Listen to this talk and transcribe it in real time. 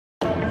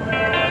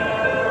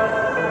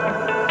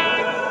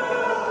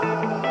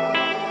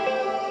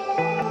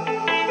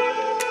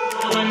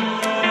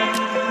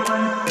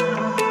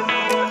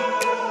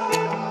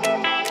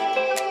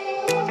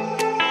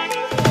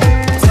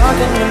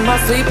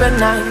sleep at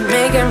night,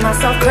 making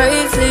myself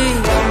crazy.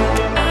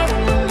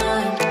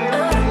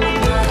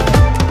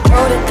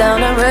 Wrote it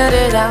down and read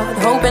it out,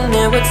 hoping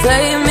it would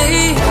save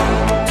me.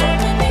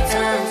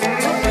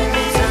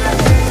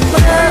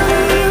 But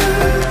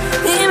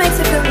he makes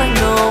it feel like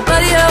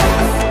nobody else,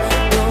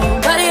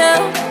 nobody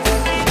else.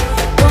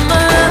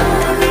 But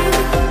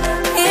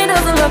he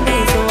doesn't love me,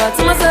 so I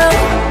tell myself,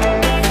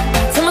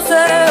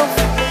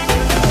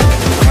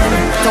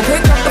 don't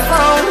pick up the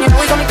phone, you know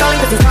he's only calling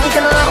cause he's drunk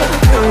and alone.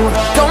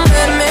 Don't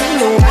let him in,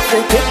 you have to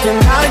kick him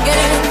out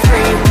again.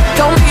 Free,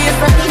 don't be a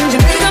friend, you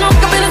know you're gonna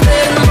wake up in his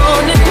bed in the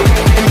morning.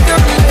 And if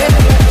you're in bed,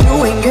 you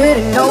ain't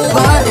getting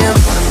nobody.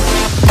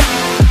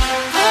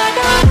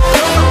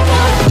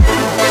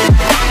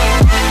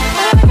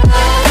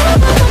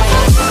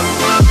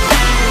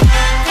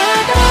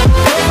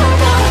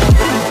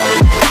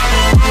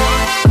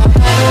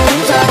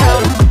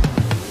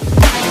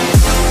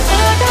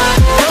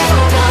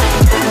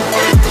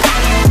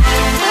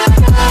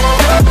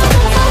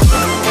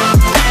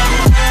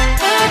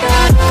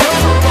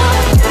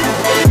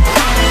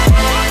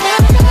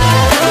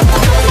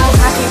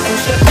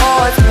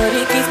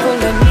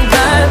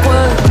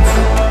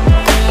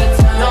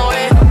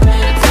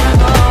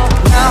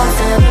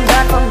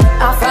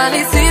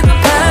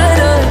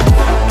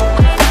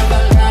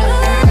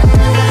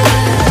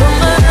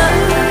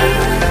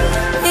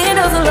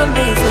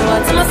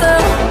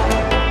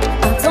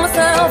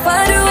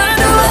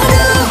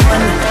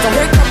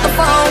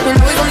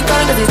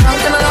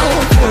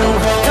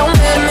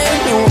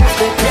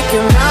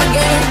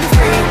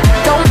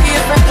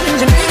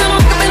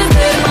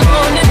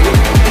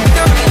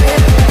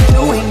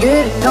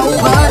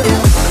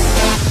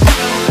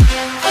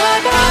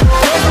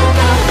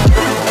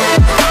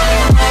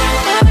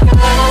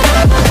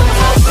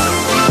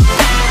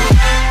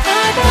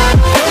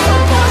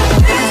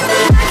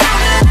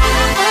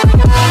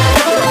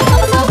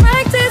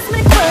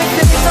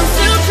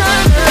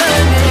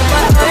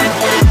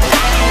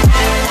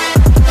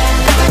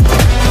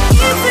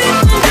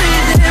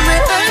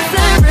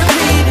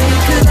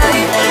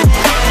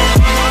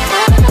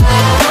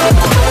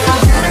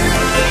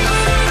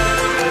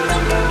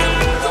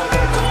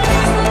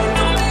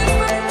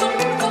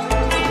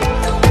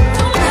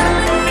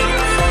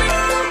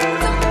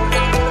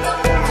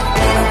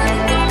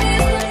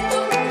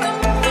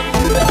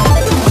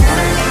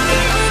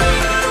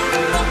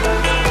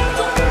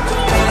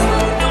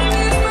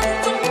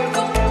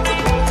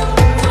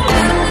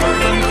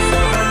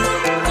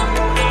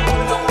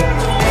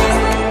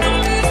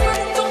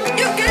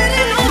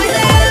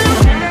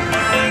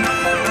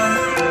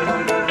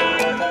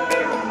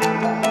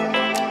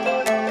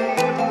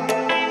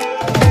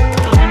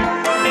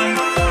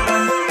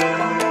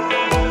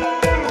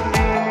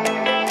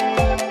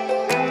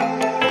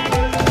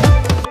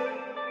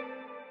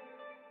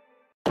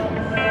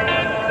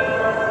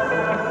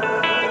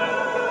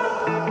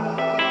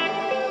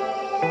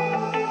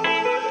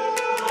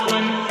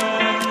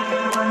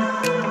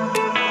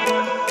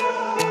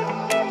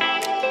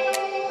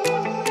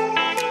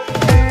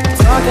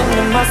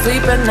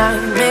 Sleep at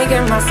night,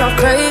 making myself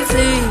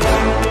crazy.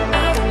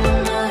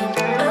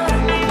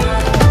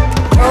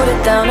 Wrote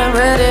it down and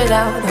read it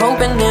out,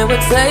 hoping it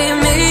would save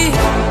me.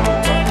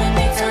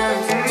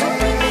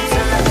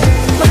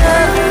 But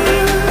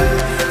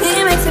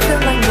he makes it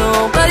feel like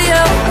nobody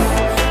else,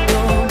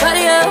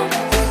 nobody else.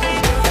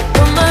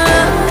 But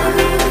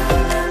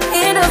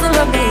he doesn't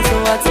love me, so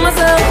I tell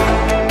myself,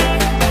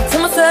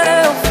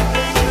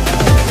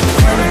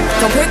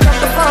 don't pick up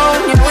the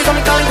phone, you know he's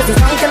only calling cause he's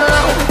drunk and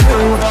alone.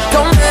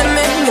 Don't let him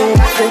in, you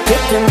have to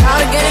kick him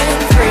out again.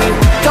 Free,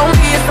 don't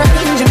be a friend,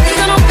 you know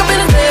you're gonna wake up in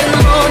his bed in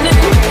the morning.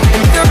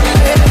 And if you're in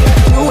bed,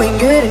 you ain't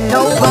getting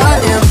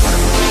nobody.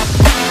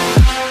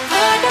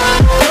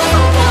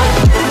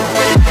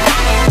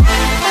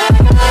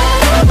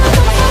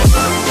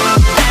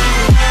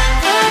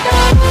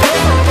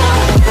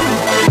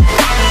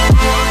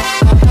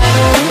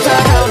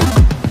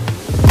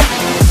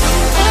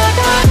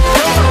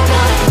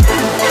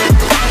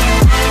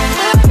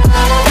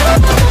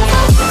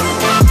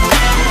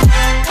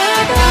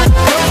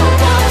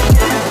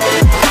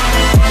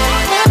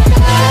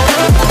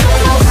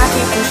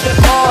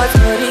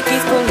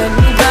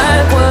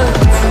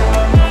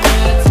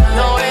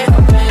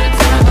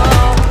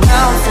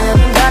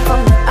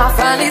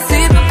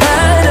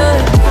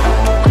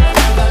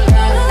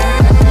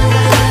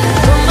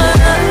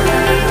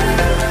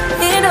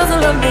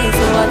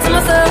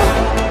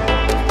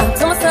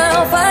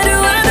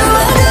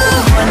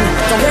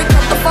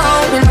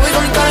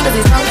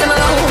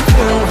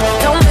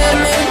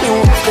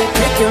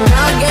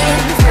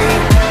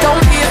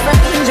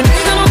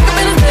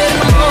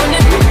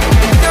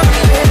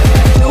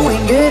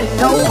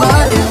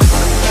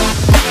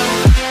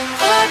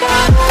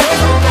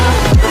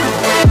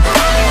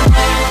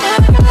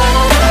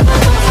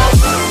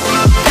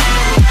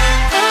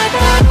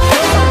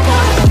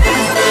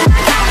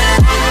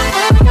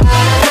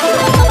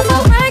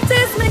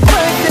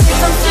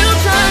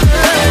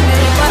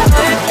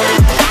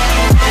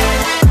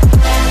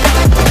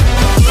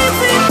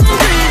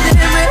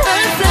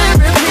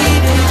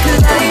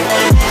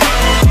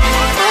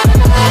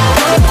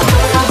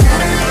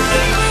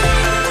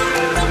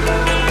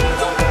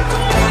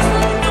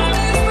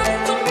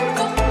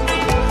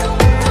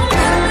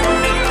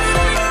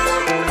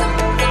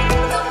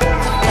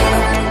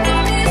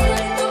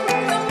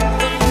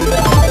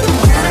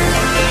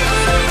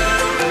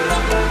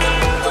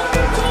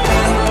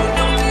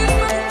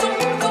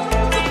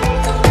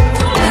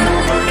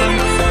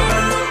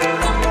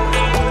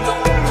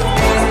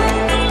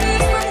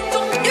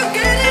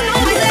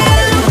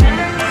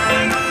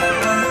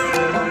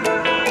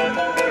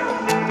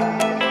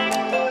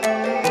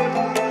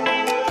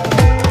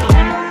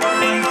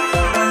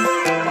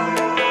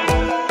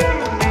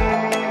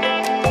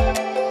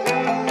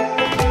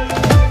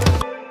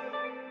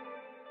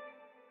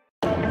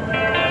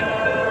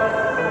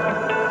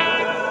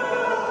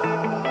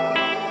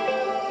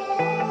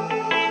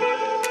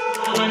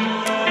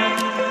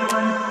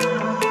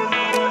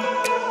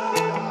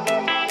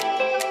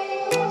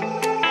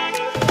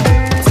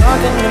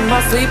 Talking in my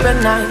sleep at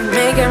night,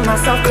 making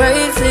myself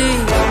crazy.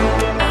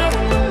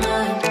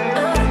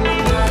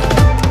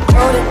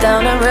 Wrote it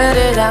down and read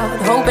it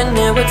out, hoping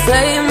it would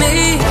save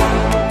me.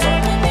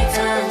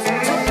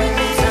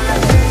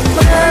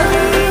 But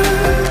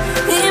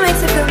he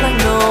makes it feel like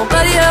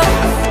nobody else,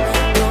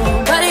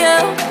 nobody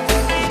else.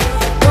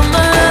 But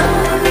my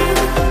love,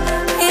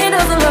 he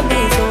doesn't love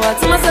me, so I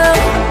tell myself,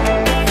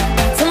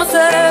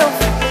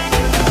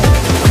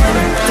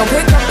 don't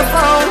pick up the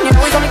phone, you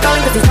know he's only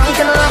calling cause he's drunk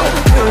and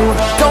alone. You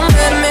don't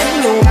let him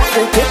in, you have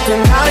to kick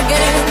him out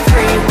again.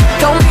 Free,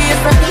 don't be a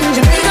friend,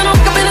 you know he's gonna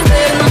wake up in his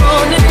bed in the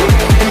morning.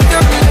 And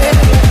you're in bed,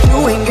 you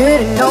ain't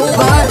getting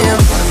nobody.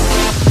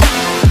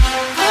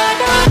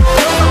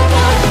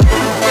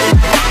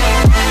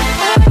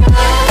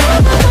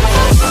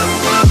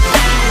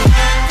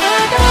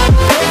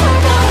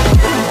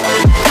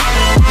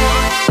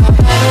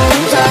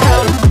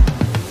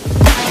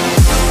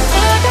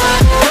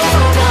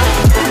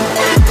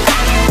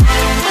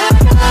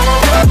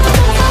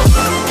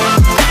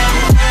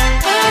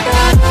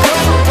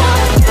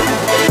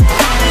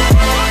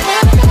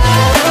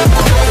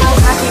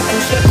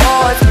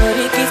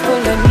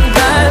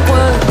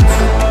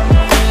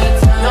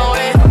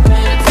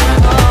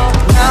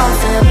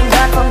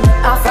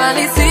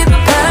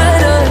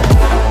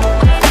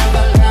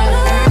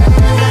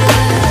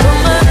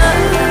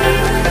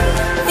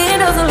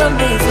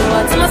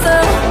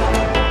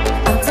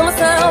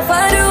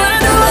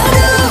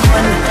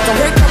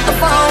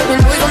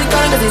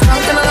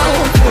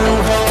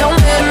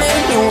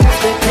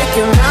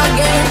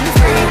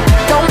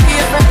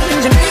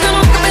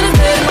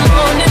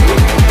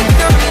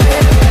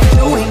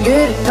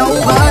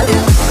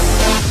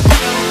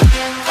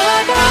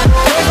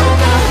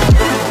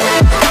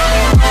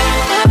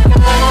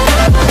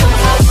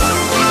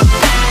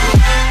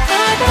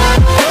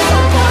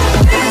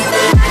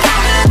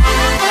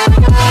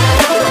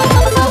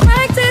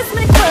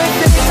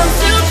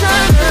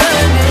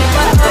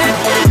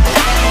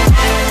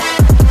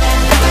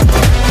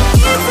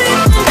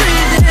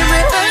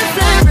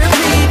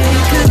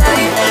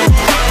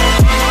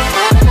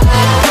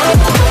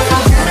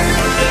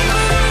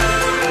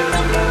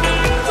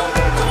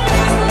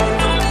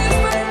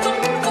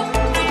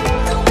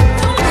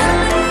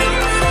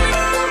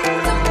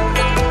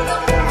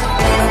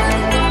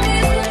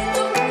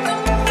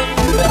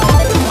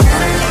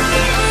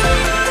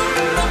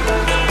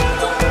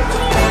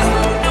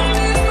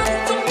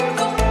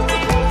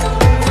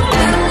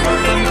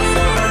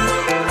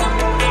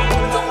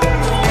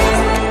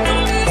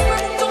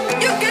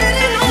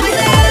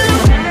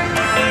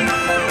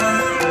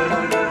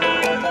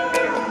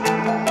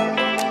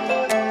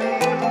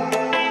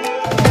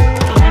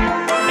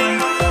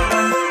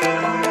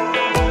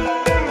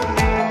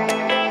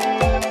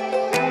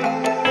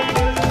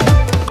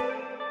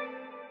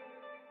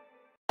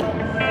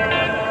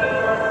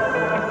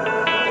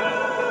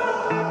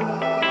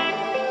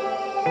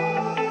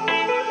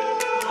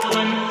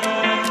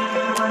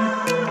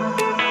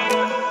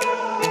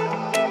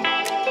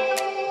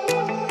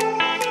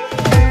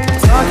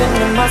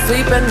 In my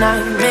sleep at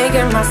night,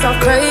 making myself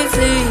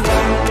crazy.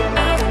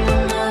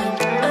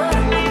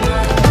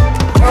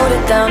 Wrote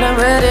it down and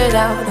read it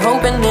out,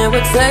 hoping it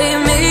would save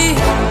me.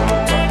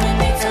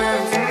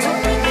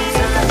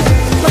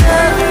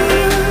 But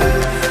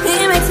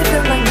he makes it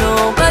feel like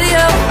nobody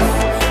else,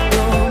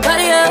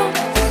 nobody else.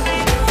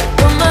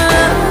 But my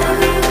love,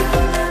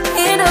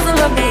 he doesn't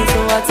love me, so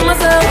I tell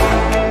myself,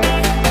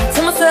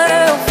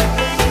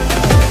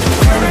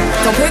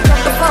 don't pick up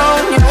the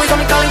phone, you know he's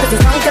only calling cause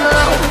he's drunk and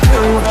alone.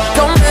 You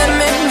don't let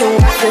him in, you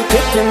have to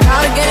kick him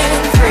out again.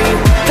 Free,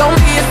 don't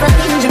be a friend,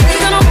 you know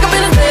he's gonna wake up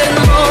in his bed in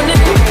the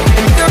morning.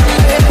 And you're in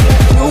bed,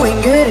 you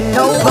ain't getting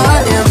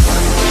nobody.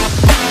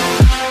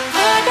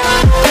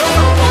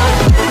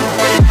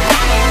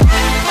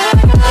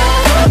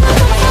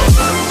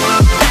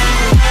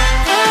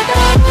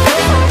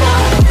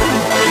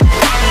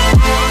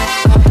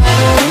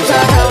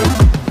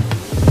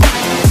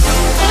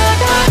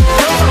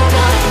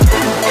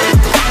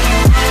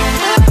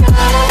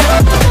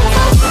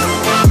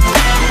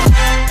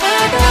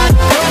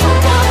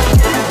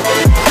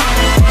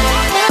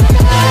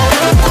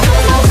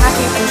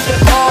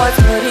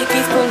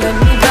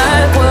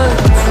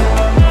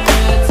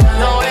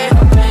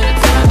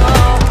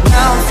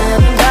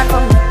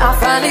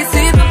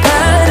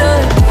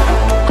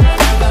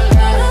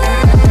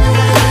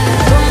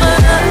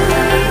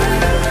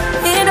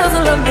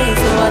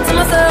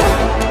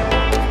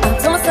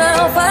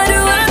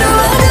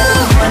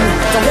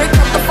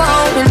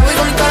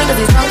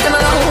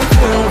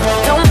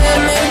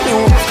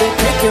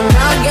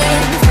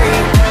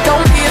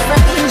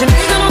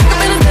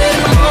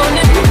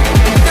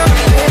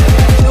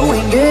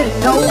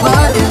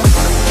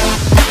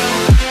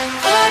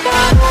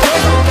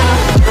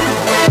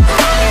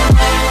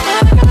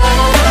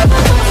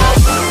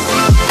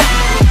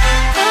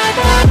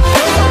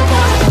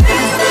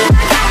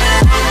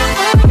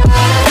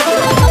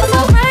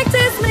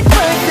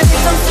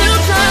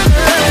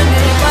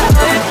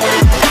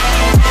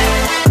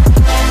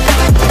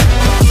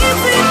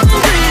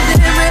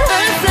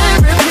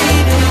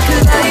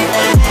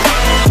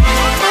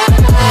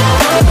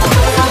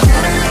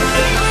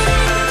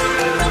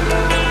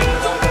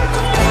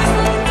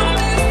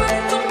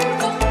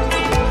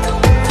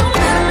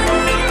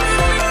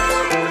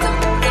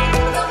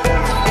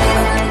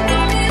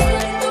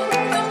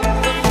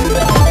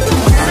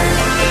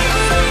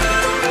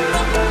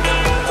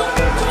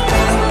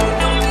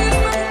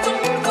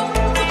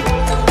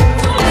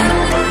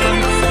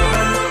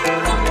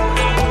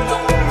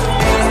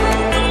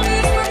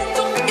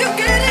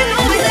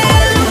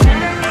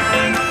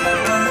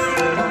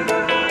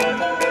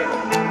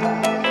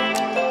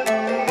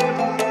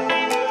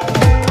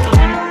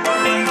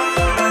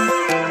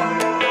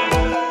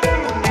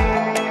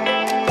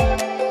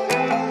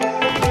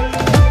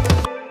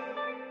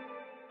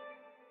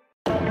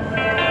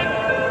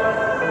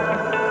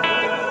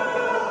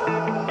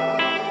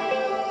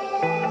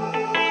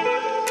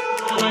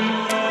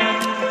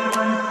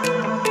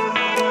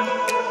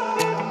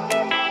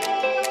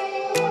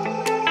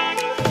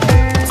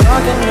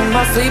 Talking in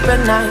my sleep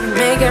at night,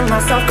 making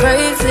myself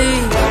crazy.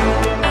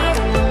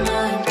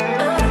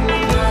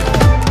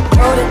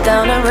 Wrote it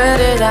down and read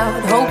it out,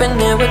 hoping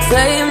it would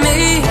save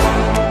me.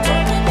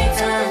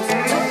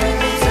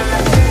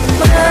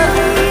 But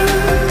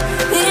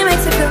he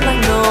makes it feel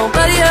like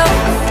nobody else,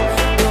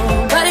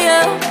 nobody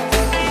else.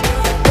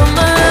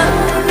 But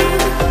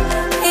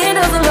he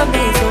doesn't love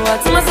me, so I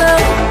tell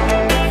myself,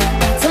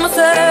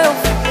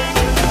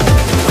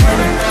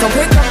 don't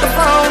pick up the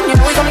phone, you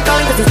know he's only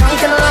calling cause he's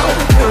drunk and alone.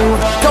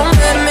 Don't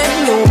let him in,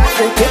 you have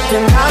to kick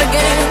him out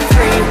again.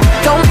 Free,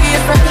 don't be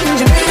a friend,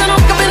 you know he's gonna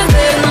wake up in his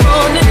bed in the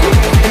morning.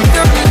 And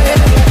you're in bed,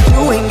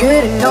 you ain't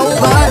getting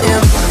nobody.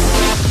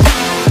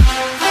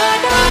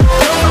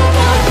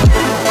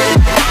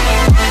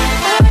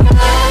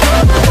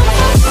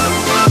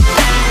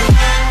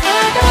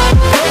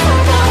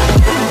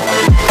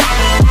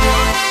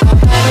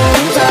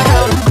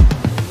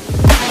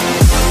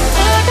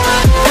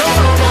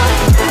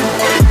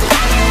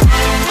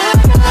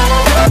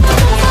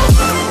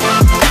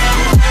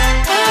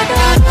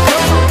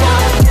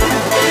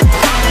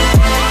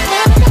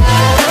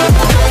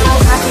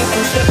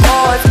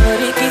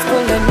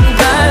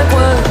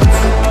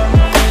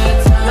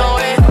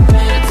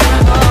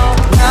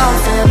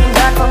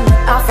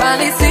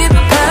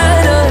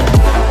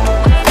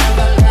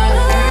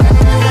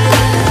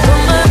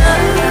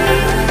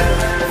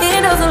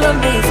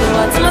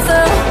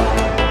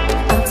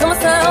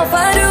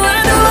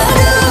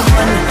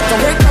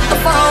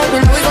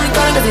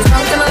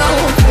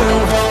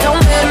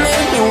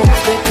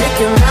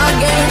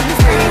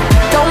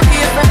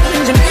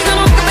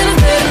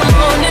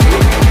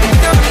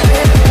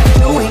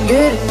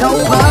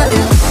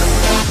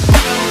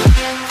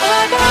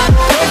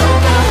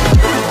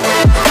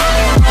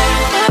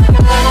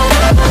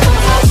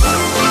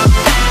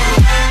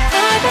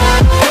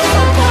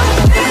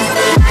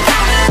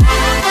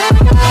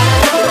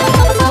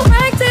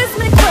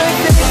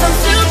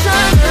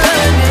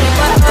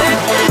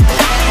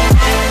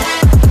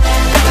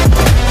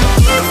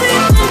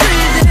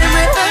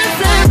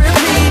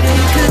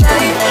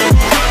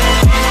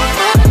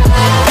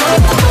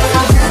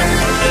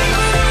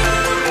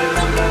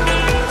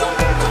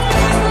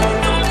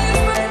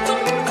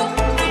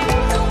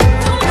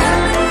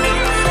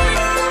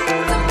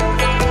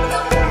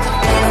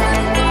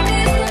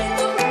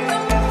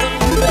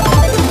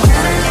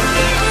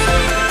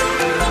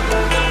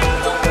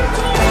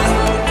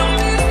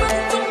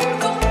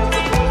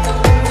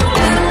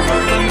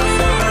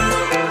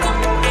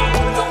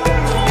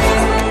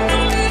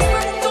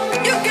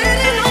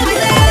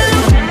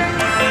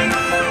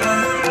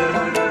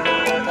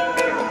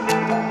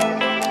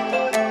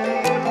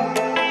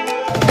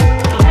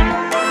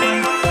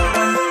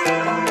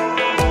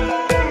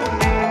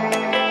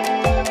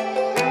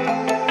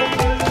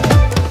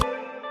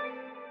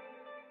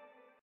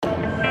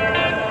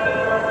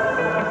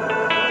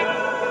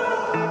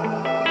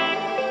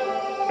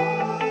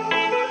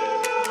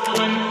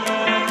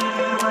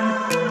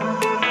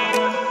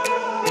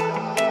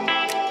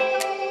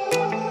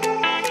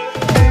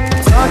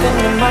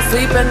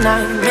 Sleep at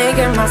night,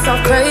 making myself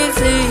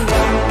crazy.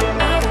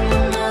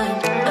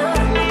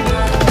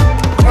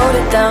 Wrote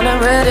it down and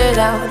read it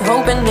out,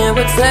 hoping it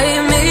would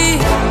save me.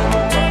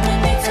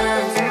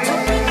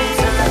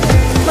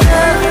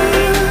 But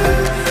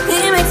he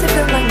makes it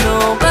feel like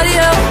nobody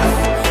else,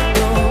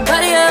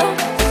 nobody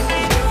else.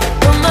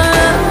 But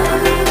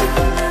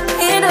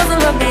he doesn't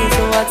love me,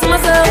 so I tell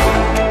myself,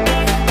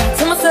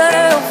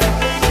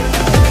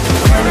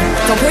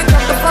 don't pick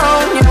up the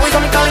phone, you know he's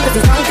only calling cause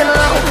he's drunk and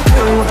alone.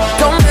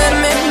 Don't let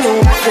him in, you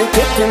have to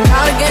kick him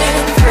out again.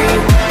 Free,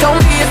 don't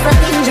be a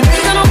friend, you know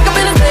he's gonna wake up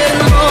in his bed in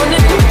the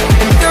morning.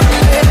 And you're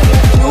in bed,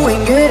 you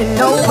ain't getting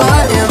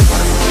nobody.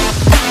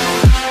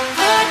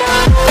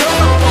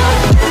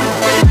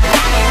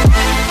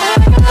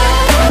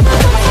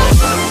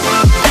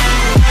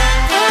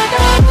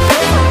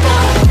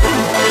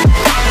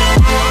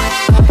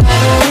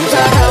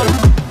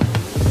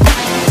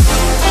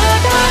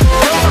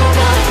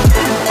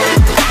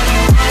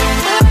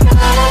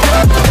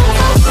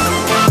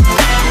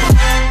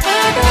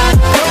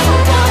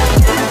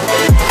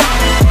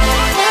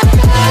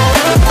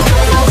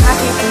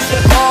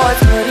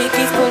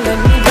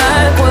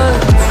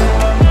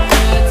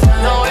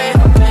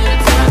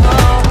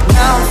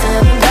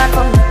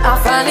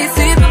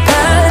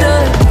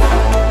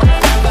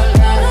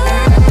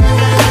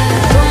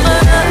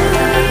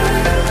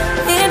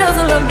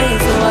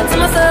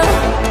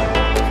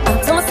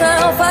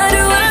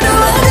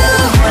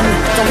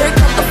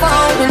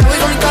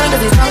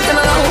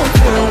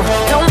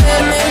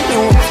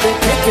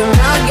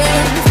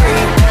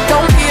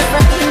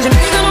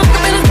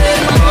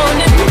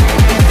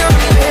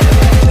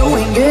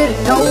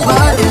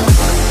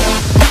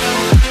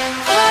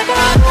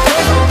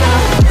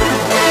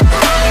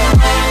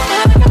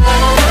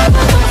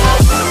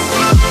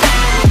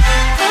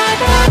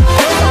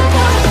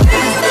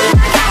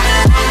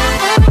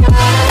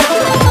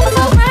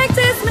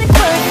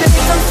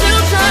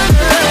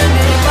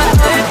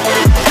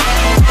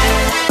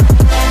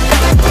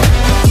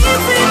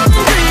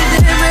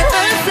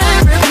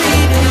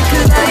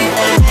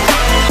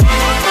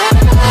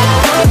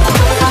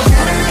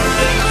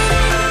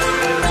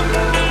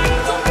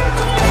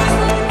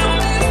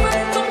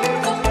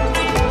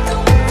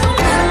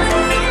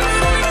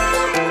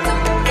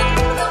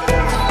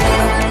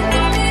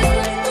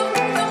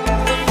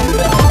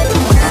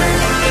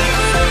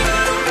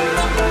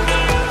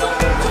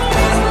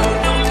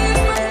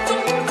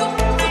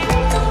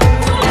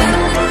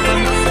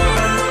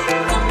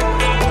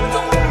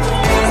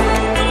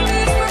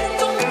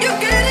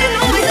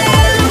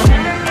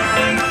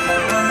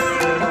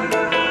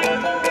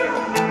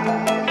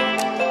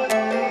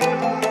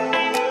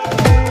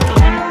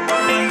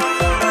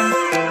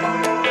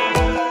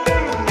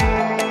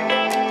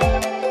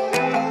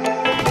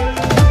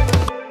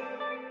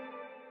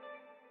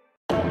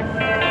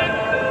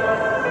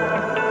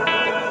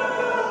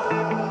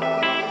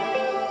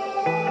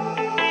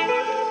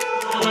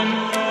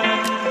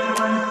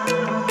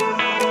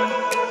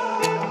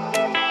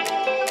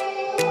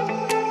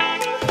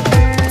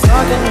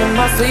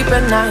 my sleep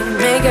at night,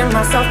 making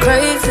myself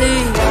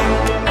crazy.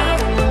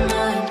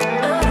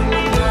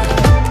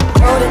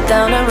 Wrote it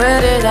down and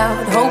read it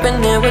out,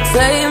 hoping it would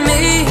save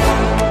me.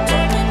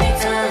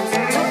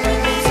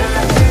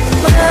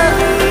 But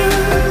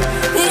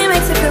he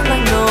makes it feel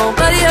like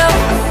nobody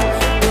else,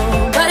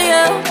 nobody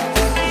else.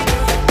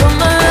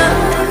 But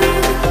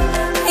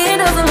he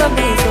doesn't love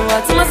me, so I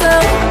tell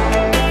myself,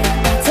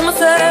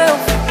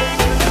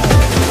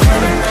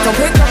 don't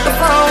pick up the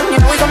phone, you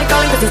know he's only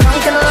calling cause he's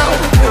drunk and alone.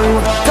 You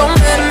don't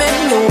let him in,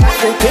 you have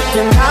to kick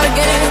him out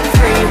again.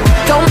 Free,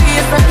 don't be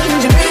a friend,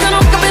 you know he's gonna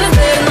wake up in his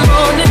bed in the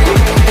morning.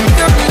 And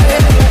you're in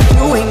bed,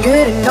 you ain't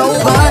getting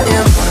nobody.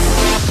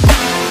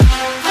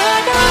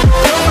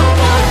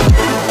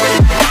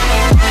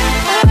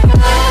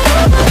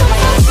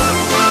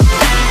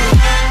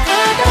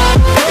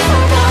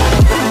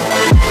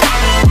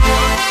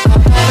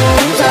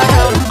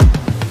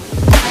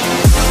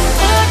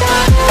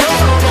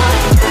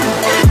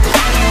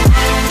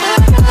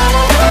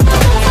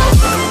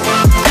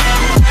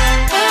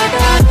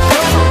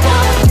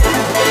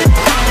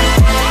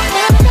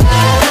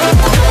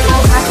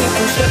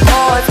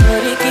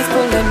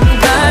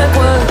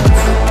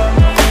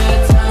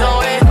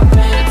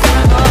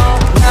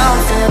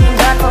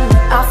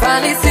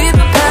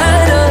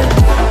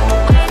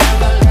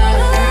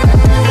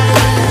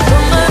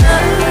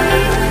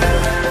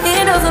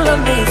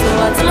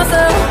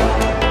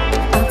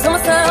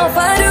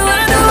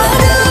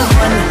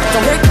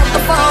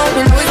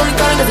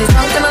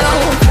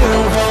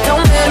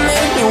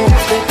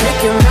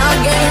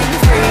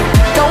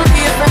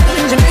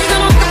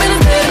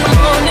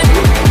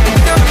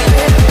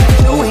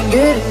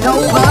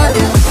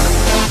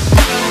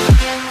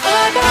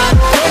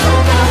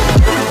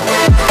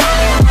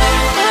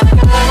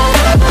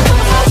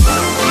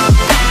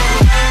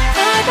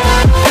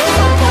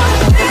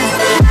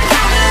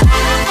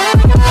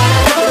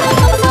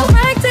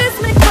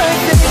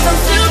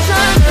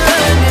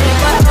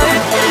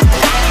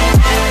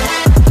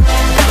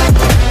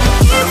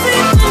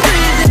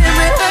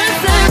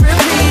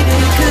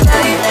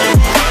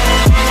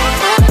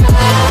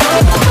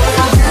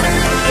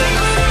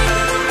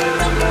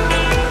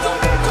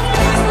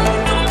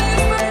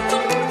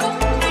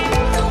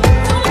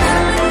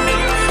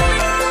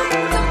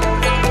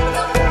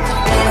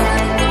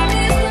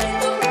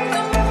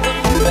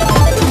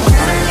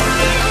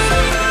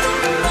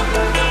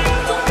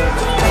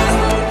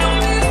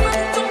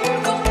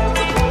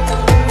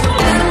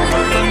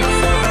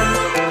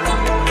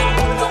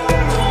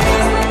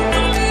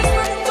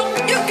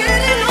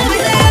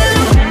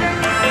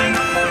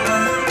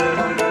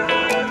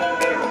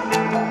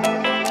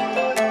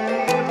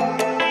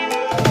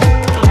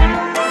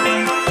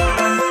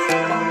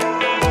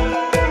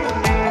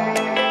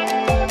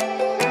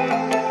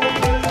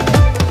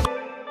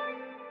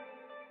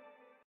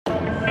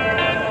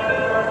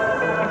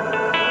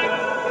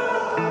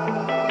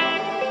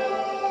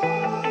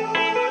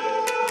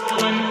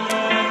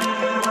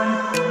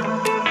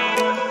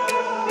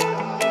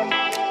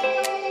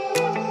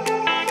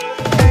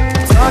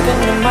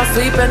 I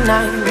sleep at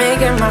night,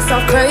 making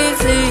myself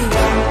crazy.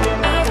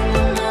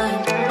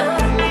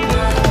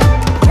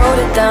 Wrote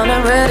it down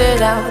and read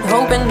it out,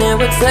 hoping it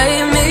would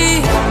save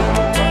me.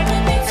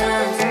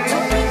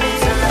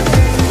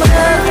 But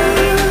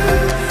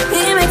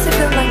he makes it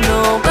feel like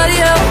nobody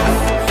else,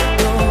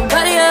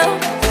 nobody else.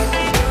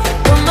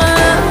 But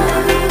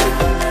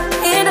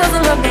he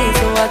doesn't love me,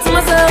 so I tell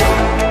myself,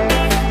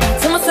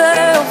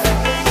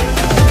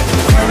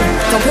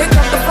 don't pick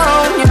up the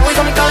phone, you know he's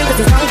only calling cause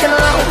he's drunk and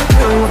alone.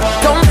 You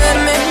don't let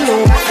him in, you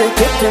have to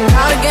kick him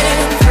out again.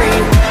 Free,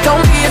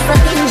 don't be a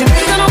friend, you know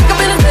he's gonna wake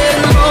up in his bed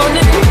in the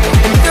morning.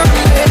 And you're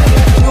in bed,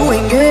 you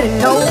ain't getting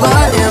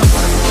nobody.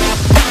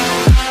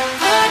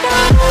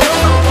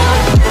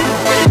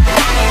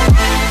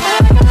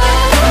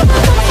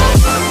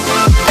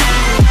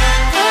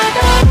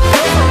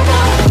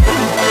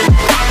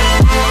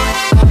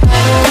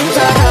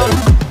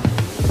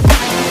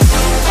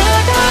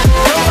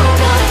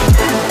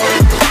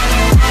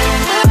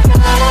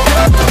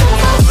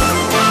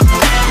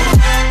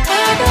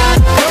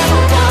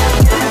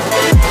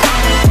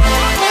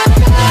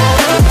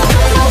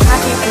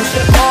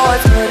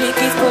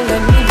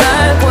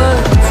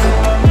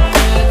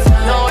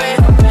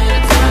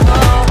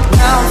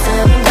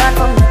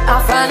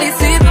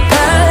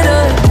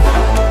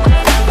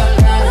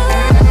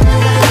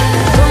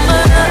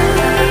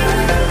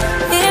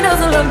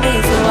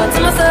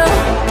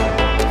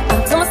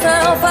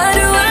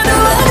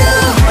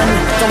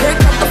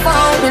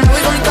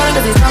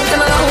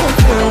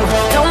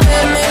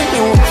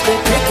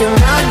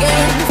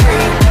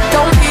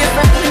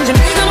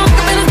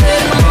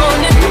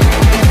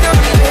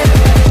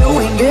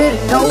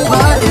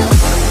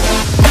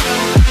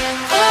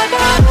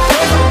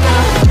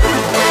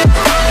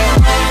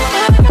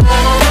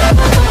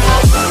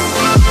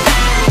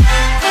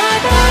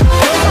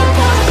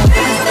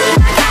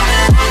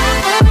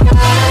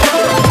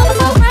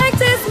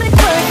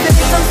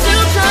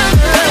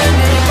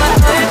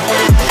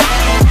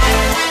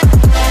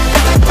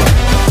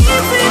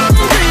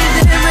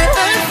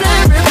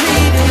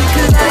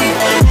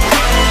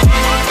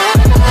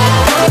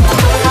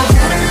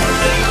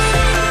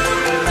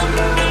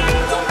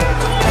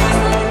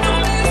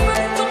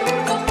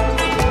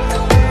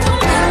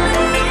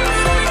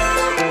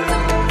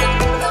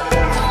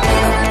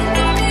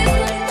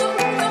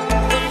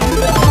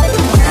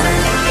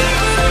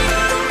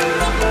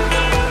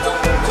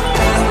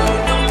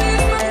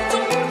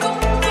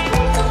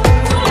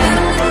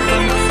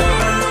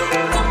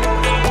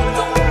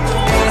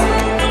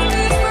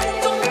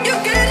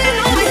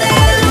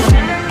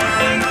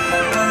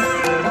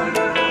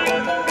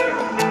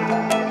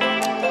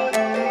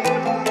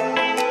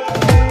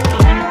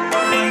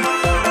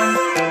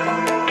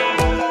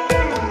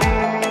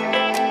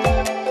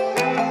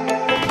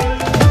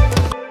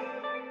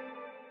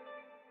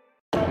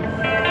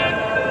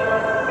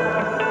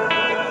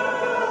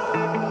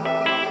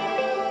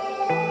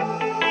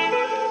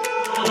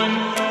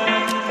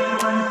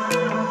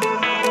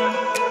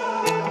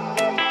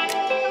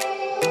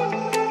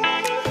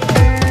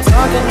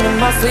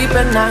 my sleep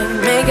at night,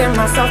 making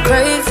myself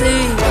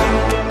crazy.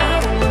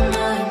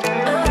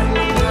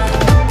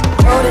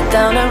 Wrote it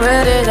down and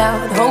read it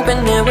out,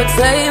 hoping it would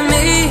save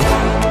me.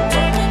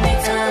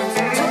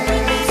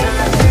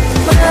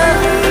 But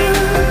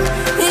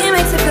he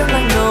makes it feel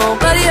like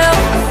nobody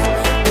else,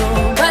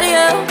 nobody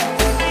else.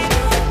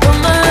 But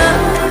my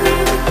love,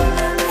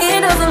 he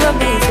doesn't love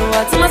me, so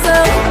I tell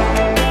myself,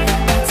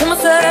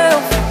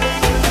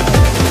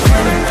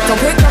 don't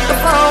pick up the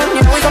phone,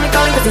 you know he's only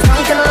calling cause he's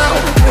drunk and alone.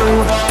 You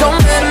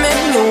don't let me,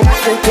 you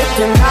have to kick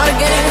him out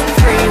again.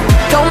 Free,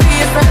 don't be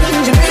a friend,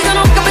 you know you're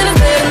gonna wake up in his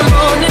bed in the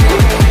morning.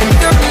 And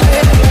you're in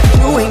bed,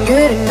 you ain't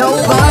getting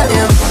nobody.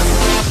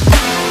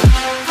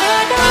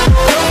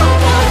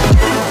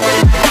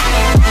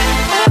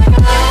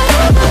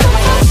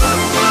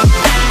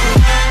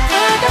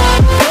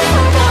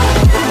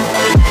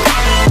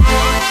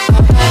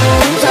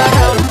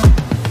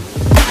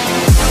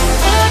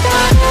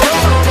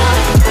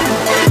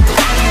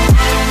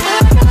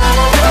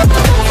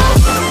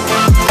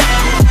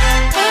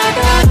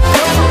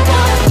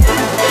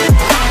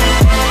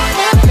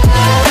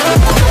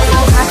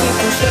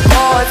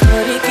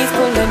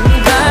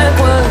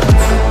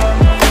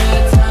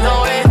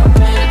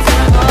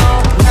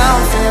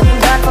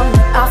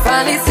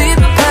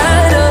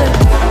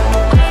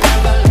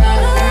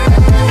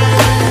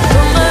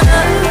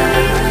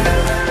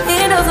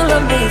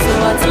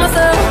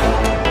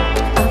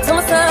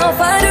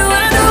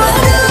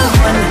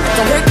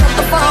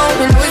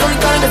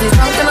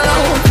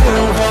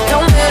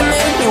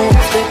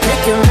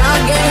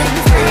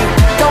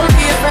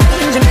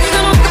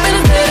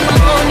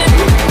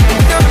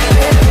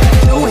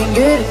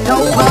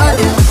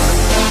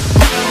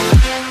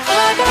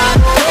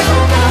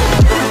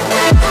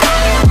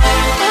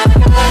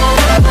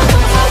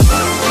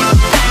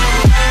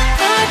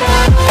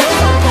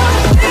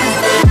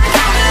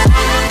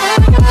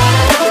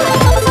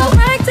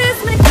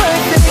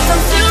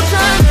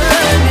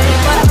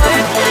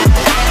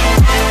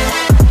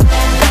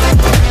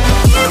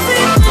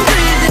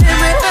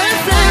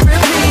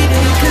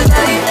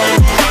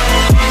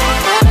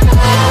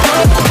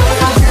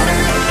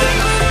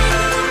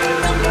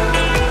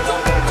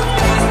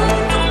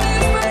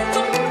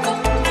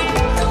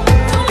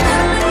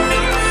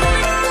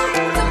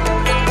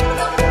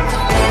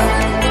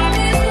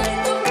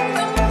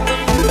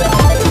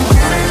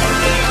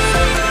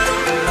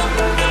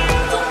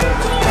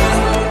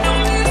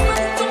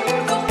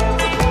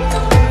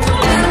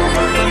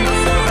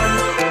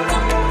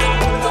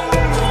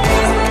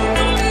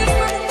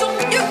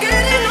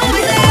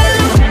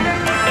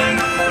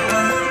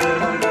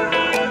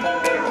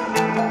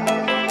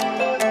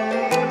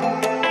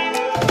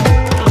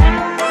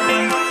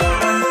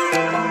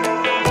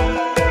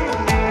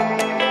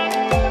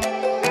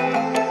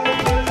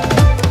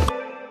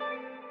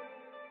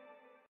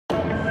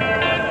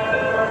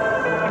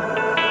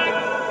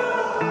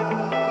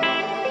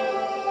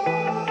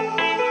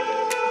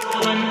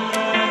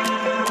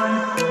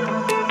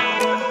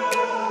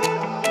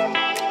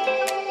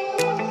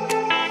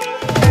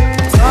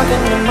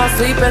 In my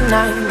sleep at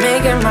night,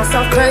 making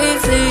myself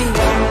crazy.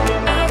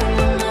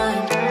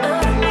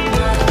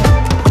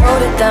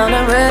 Wrote it down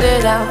and read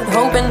it out,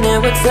 hoping it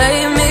would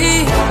save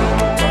me.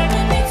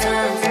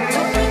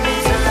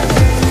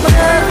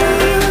 But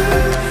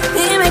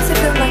he makes it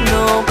feel like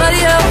nobody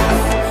else,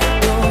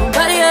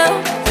 nobody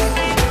else.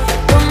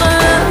 But my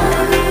love,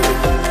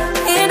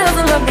 he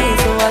doesn't love me,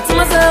 so I tell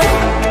myself,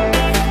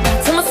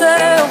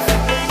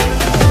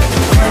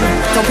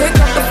 don't pick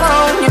up the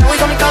phone, you know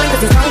he's only calling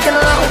cause he's drunk and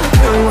alone.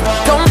 You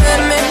don't let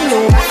me, you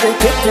have to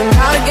kick him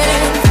out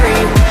again.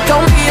 Free,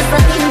 don't be a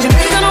friend, you know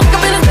you're gonna wake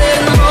up in his bed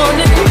in the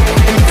morning.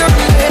 And you're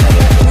in bed,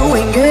 you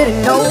ain't getting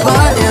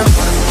nobody.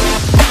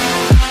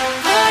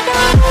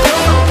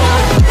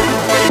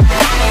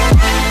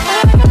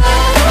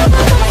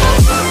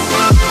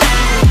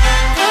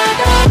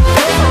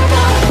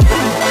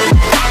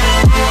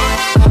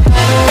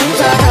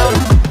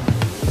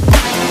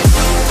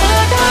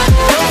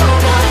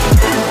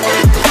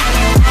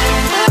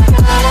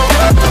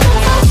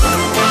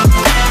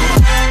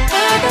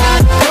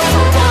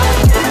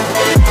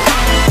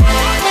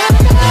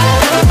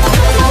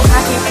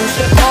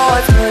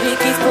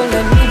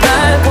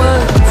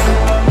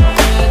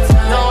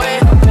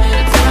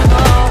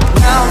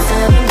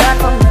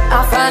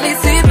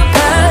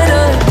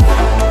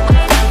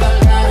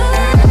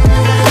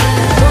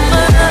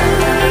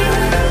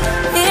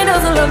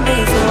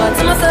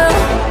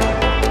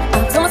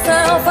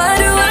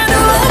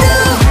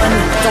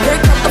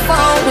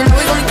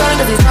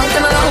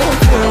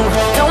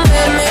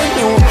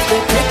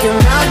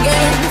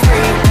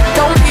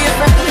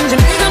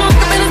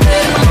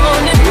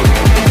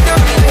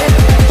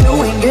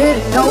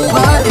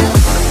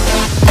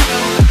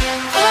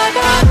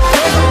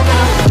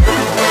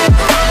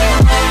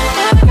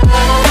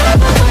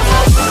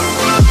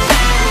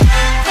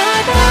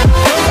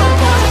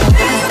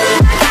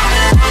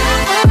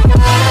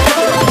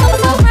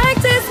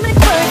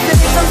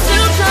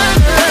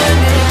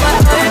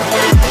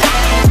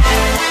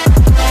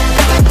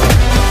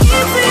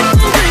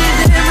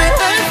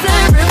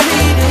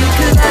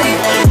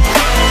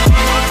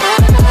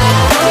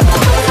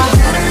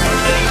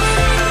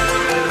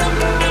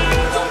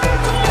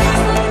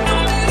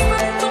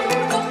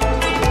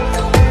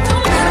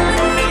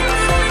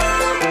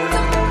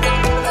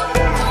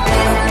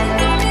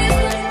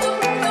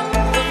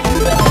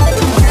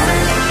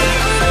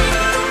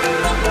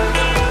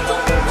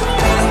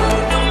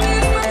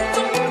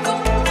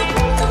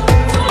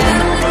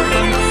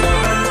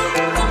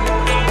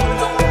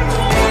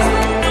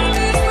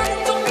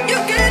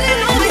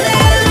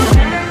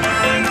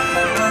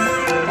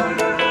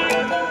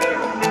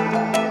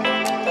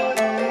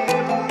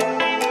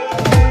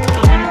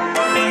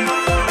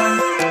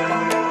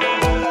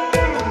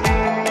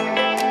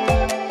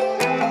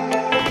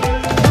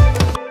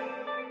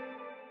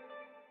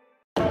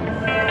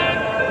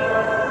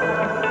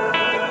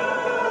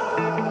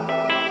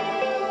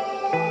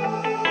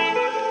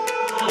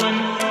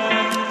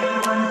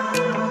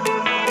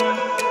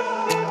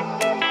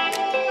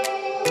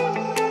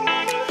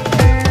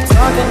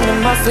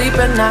 my sleep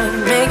at night,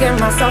 making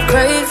myself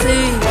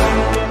crazy.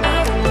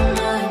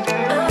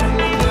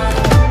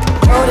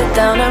 Wrote it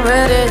down and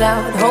read it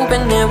out,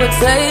 hoping it would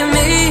save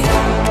me.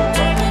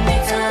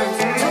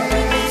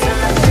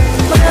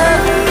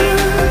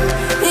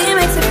 He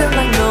makes it feel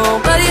like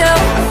nobody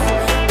else,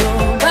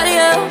 nobody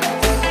else.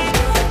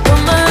 But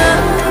my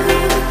love,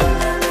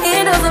 he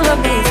doesn't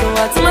love me, so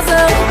I tell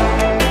myself,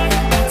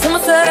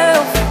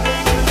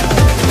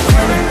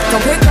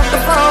 don't pick up the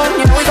phone,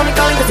 you know he's only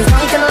calling 'cause he's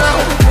drunk and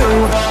alone.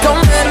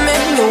 Don't let him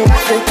in, you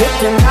have to kick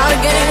him out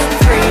again.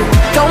 Free,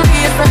 don't be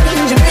a friend,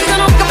 you know he's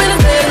gonna wake up in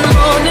his bed in the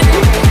morning.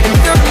 And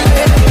you're in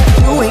bed,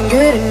 you ain't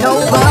getting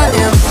nobody.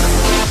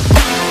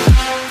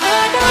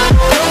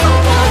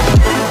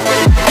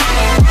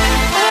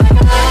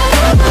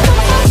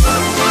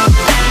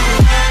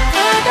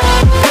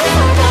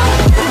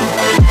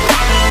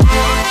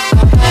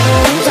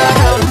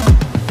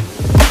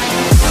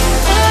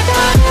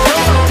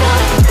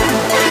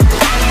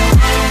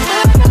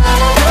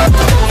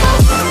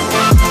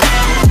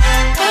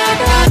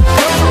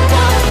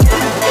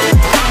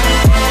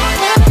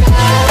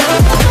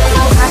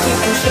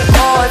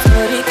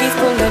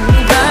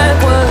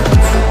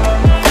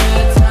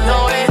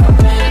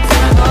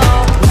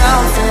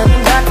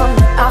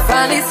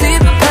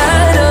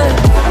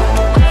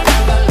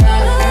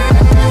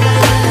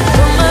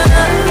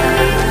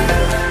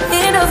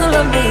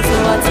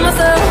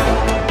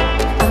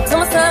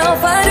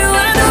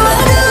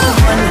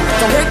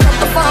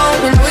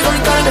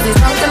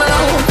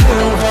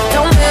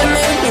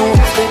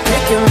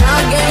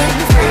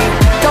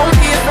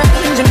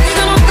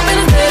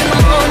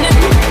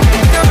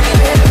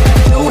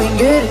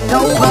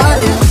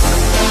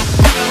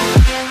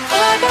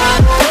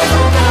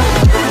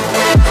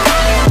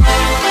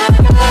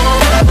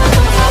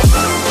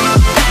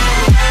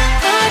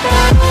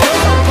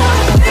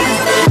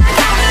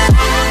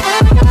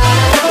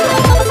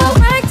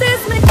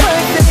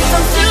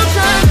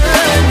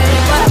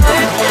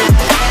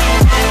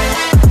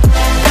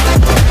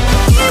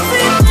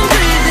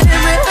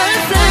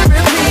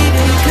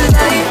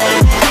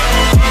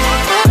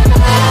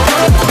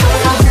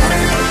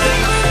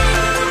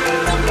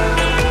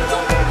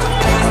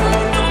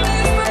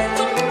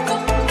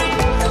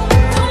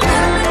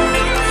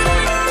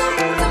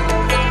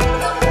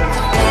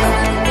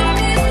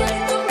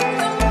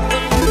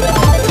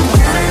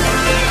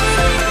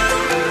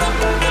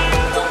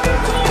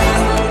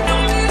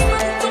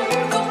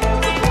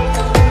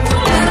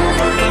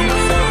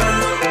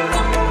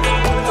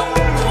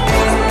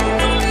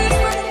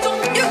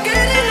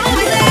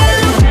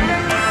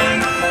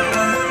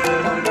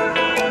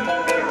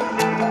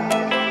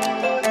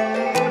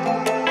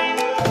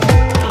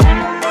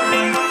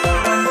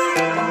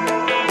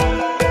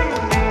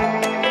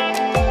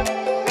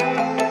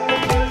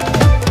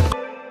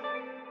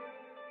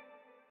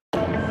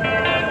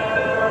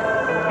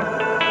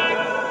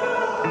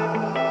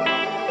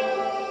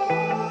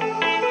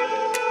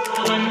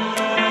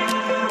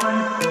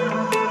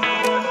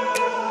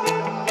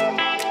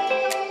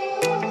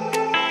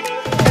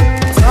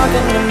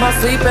 In my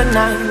sleep at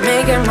night,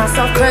 making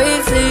myself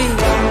crazy.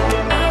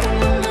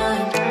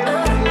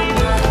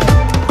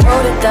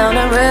 Wrote it down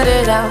and read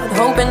it out,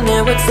 hoping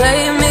it would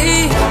save me.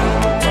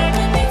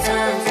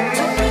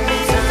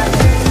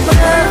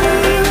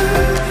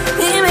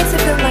 He makes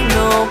it feel like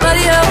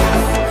nobody else,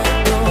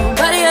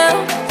 nobody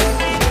else.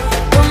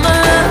 But my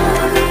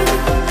love,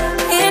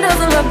 he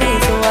doesn't love me,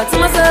 so I tell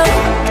myself,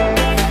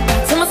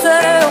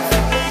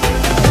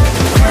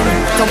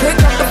 don't pick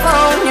up the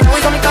phone, you know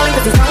he's only calling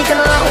 'cause he's drunk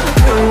and alone.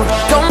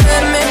 Don't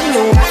let him in,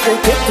 you have to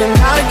kick him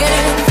out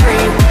again.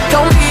 Free,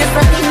 don't be a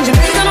friend, you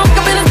know he's gonna wake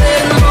up in his bed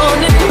in the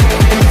morning.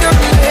 And you're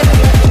in bed,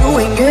 you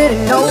ain't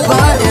getting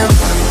nobody.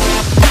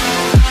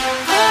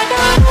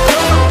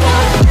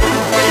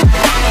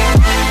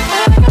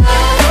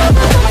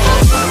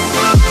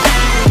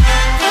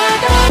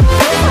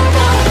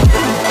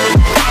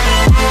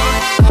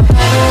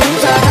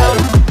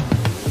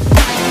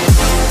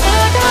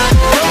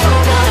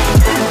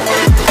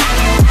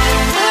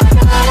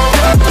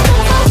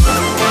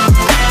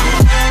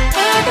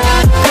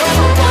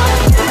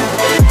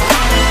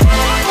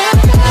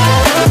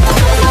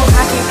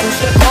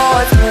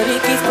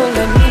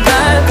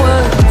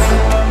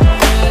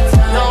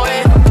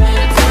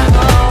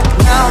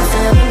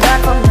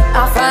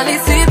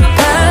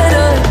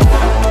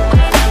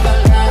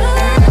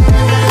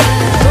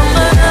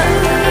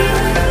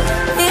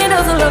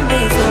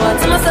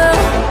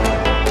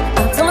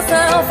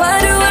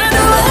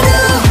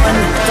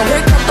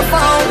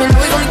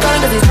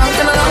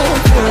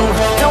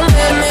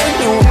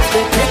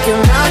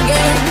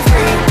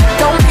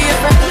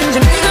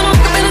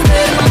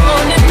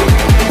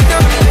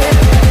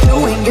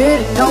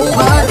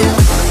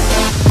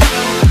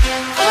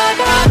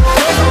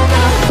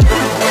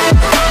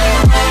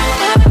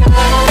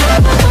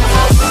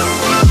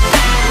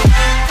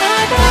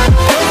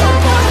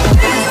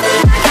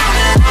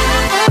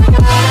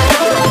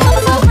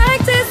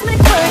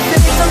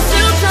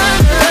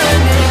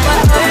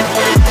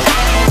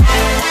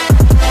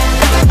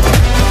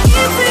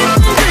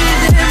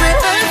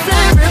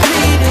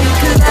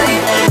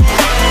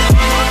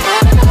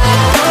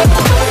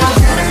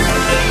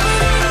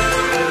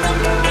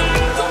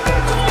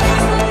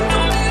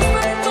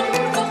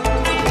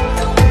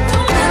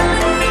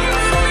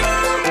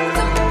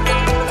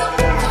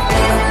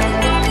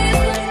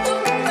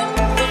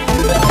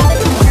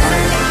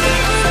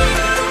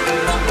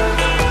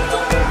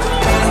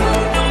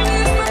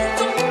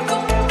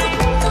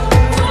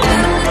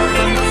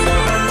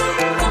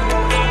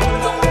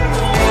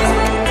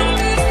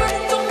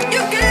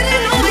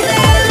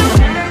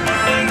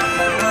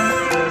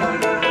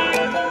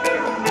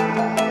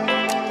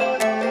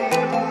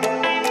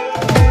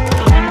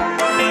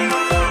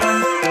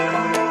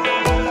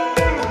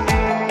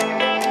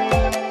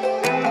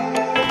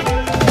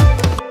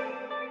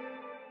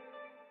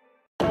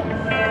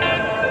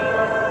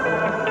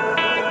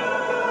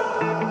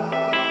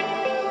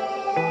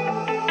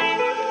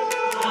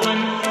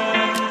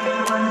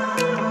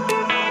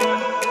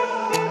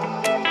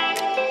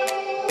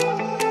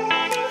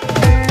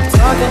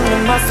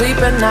 sleep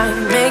at night,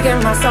 making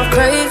myself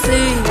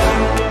crazy.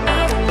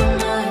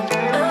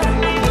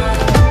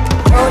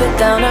 Wrote it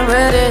down and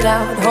read it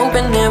out,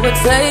 hoping it would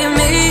save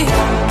me.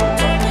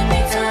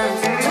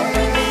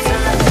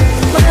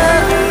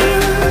 But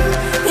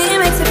he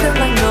makes it feel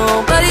like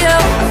nobody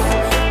else,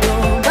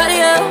 nobody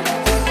else.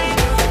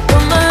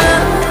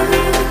 But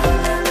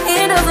he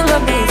doesn't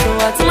love me, so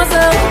I tell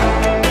myself,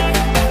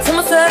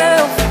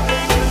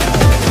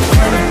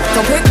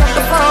 don't pick up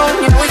the phone,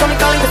 you know he's only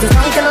calling cause he's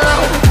drunk and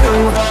alone.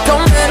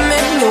 Don't let him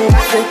in, you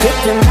have to kick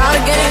him out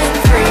again.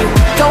 Free,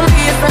 don't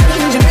be a friend,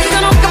 you know he's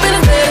gonna wake up in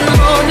his bed in the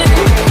morning.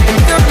 And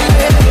you're in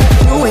bed,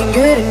 you ain't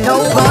getting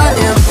nobody.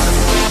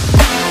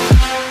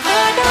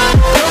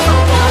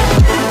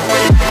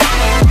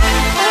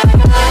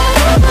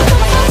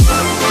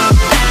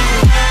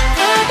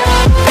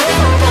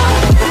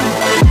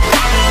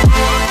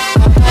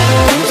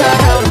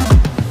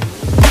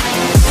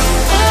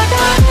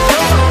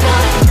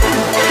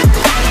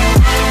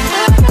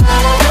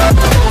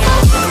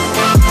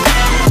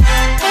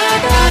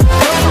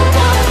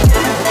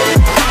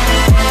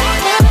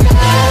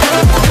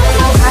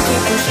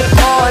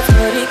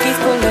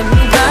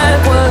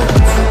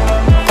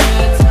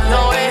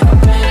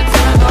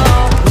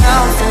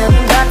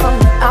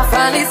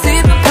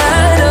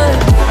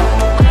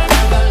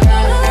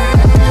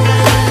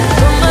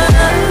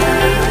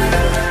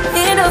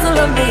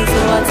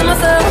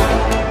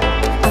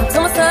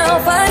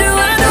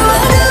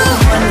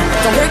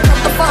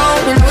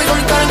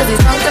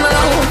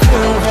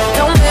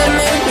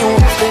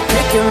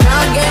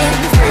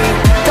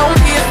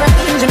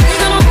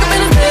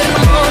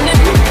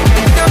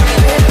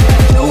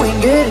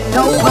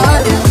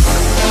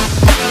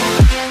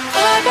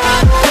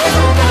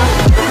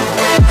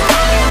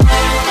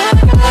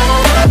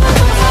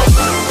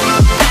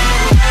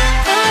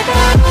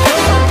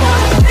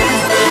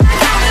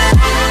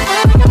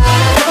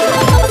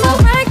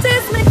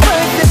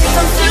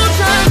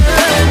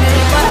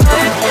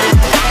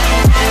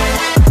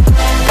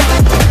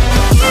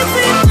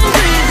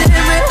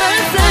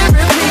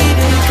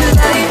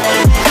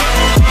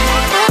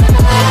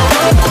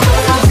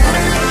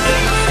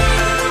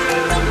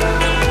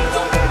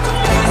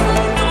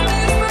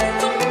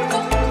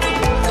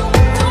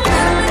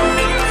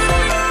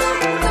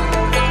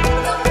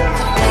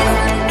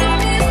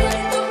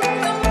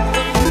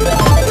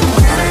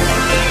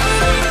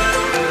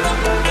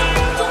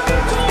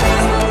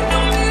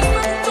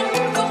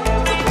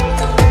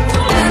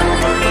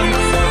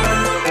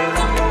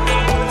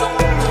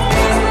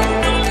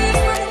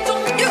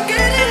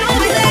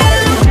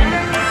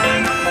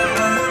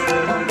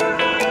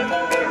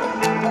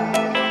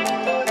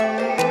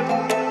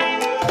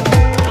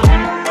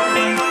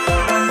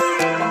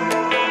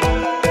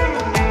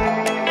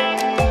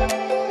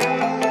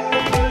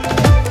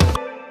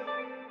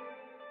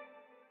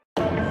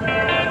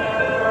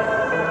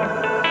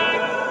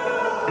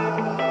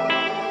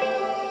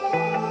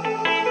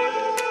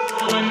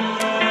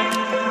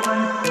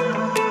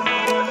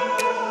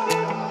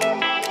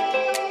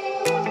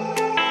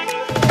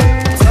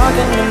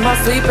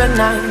 Sleep at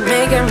night,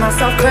 making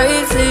myself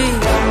crazy.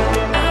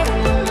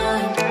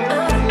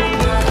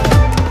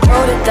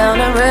 Wrote it down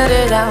and read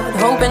it out,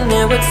 hoping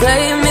it would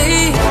save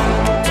me.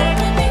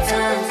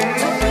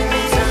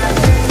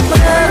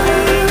 But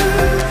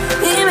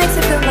he makes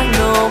it feel like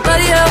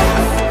nobody else,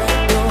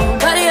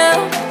 nobody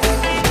else.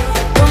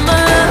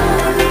 But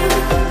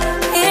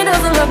he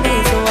doesn't love me,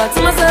 so I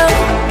tell myself,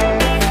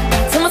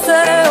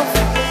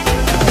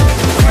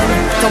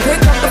 don't pick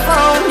up the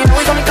phone, you know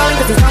he's only calling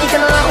cause he's drunk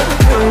and alone.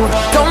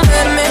 Don't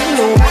let him in,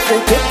 you have to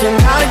kick him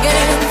out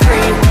again.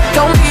 Free,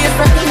 don't be a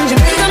friend, you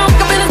know he's gonna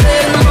wake up in his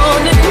bed in the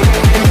morning.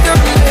 And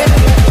you're in bed,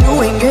 you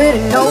ain't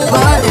getting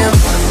nobody.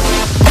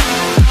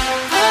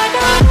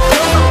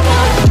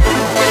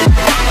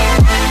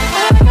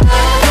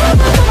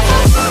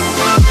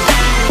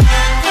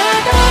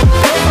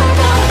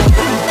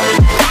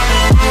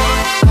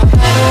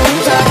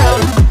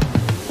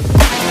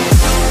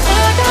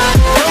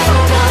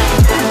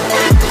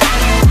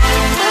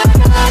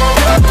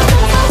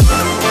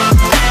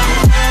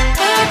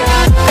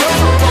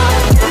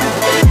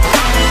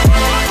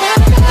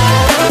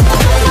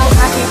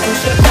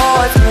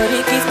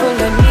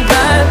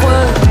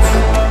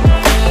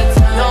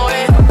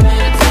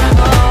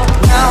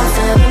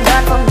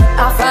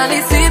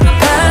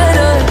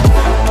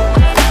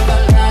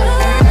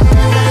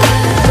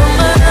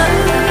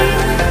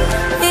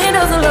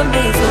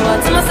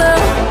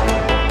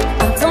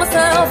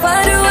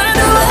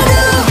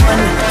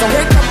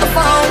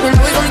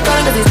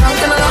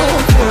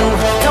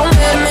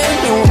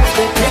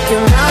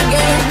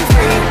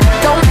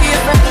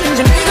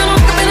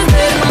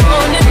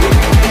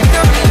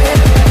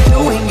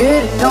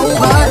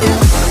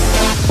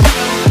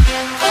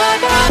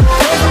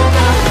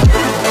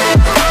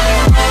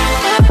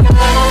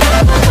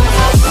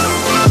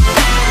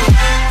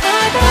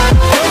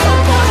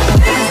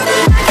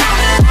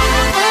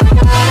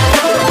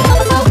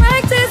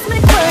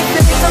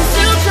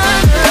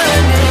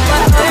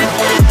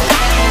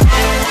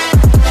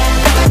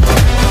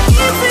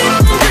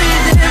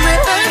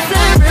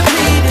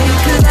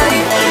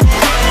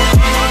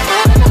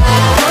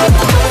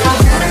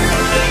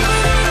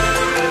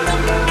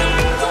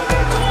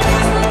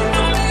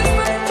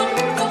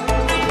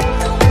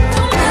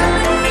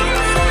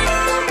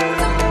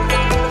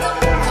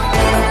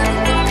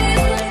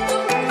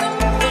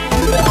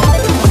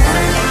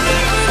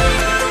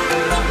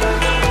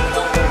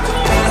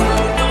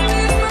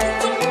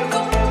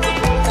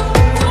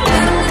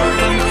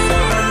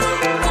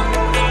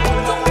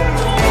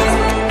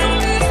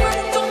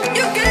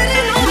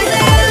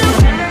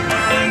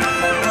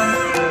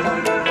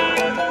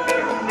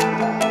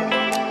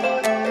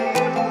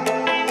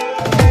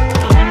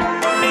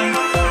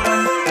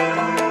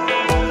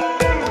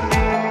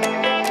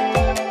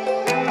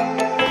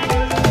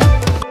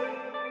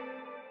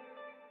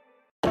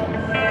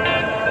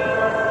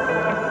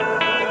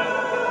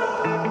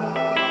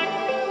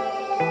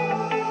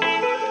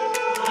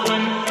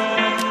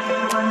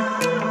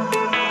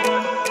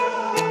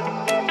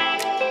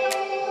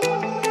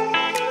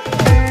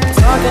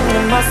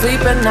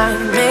 sleep at night,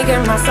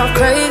 making myself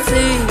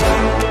crazy.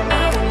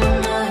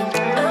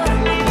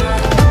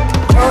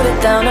 Wrote it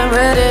down and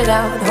read it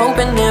out,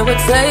 hoping it would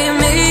save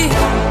me.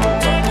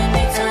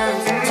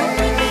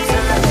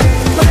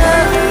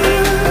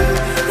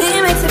 He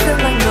makes it feel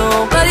like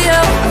nobody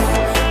else,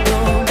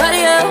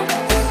 nobody else.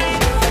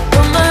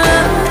 But my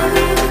love,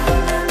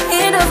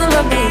 he doesn't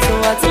love me, so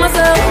I tell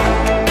myself,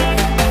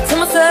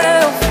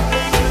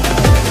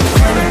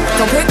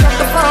 don't pick up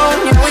the phone,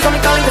 you know he's only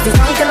calling cause he's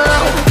drunk and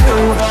alone. You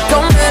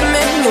don't let him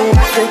in, you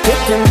have to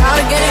kick him out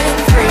again.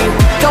 Free,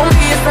 don't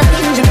be a friend,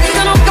 you know you're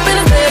gonna wake up in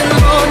his bed in the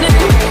morning.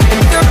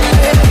 And you're in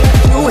bed,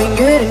 you ain't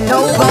getting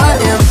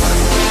nobody.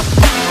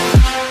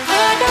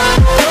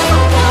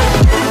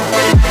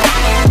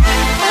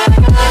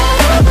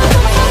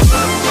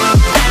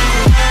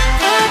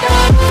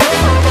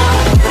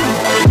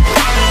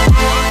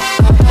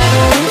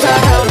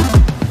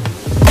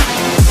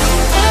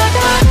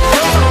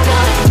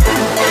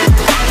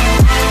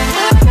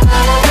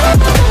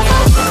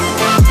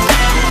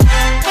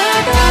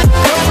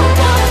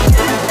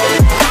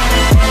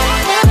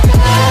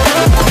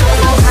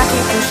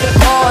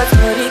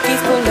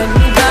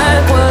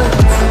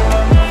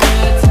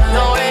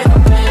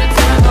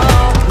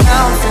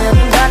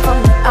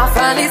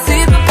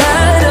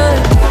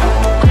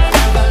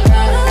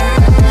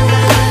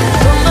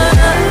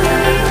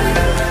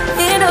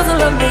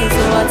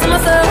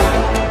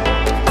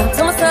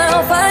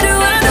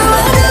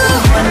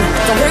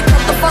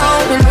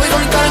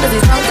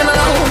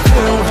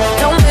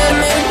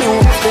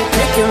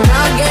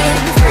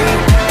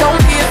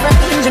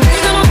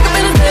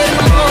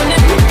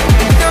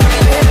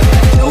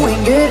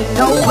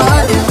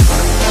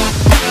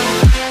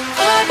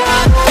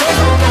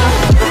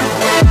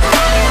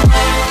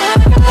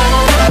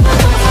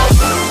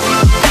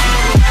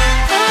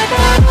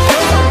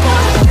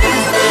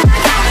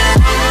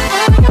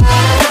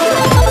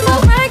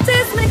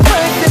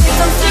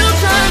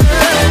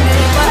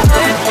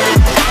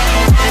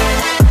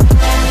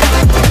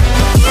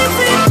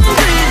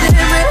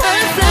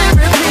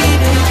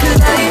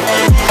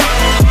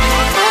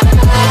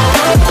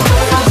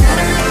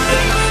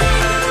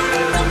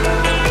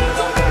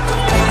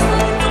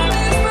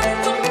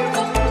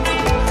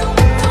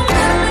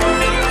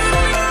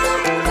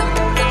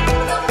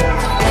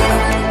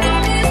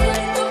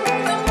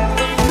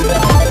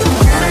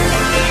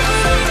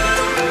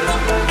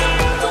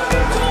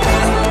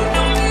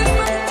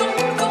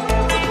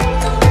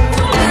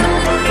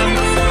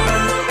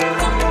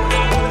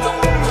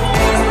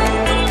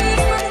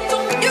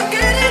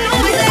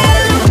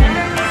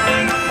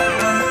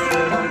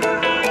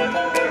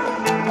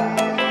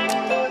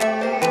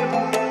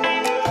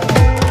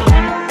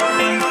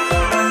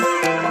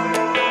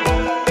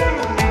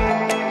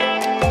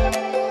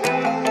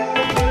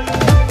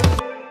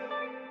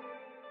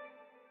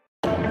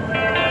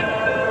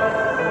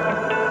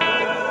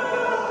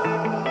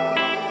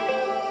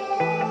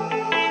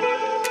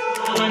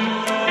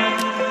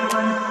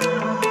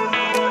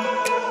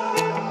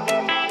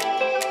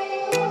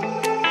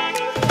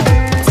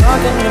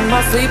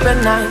 Sleep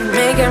at night,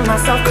 making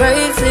myself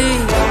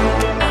crazy.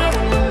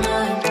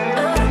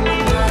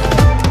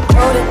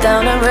 Wrote it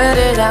down and read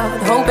it out,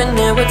 hoping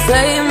it would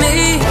save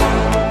me.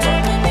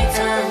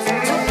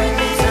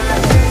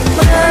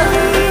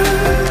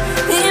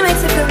 He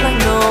makes it feel like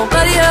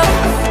nobody else,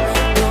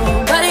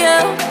 nobody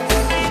else.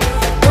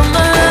 But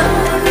my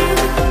love,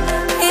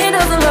 he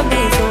doesn't love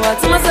me, so I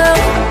tell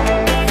myself,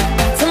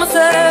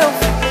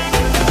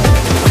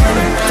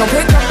 don't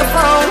pick up the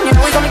phone, you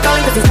know he's only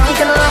calling cause he's drunk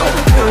and alone.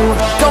 You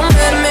don't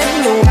let him in,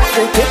 you have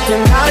to kick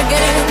him out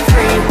again.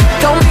 Free,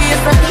 don't be a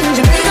friend,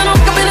 you know you're gonna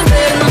wake up in his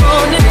bed in the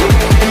morning.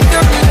 And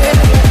you're in bed,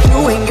 you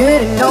ain't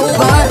getting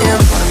nobody.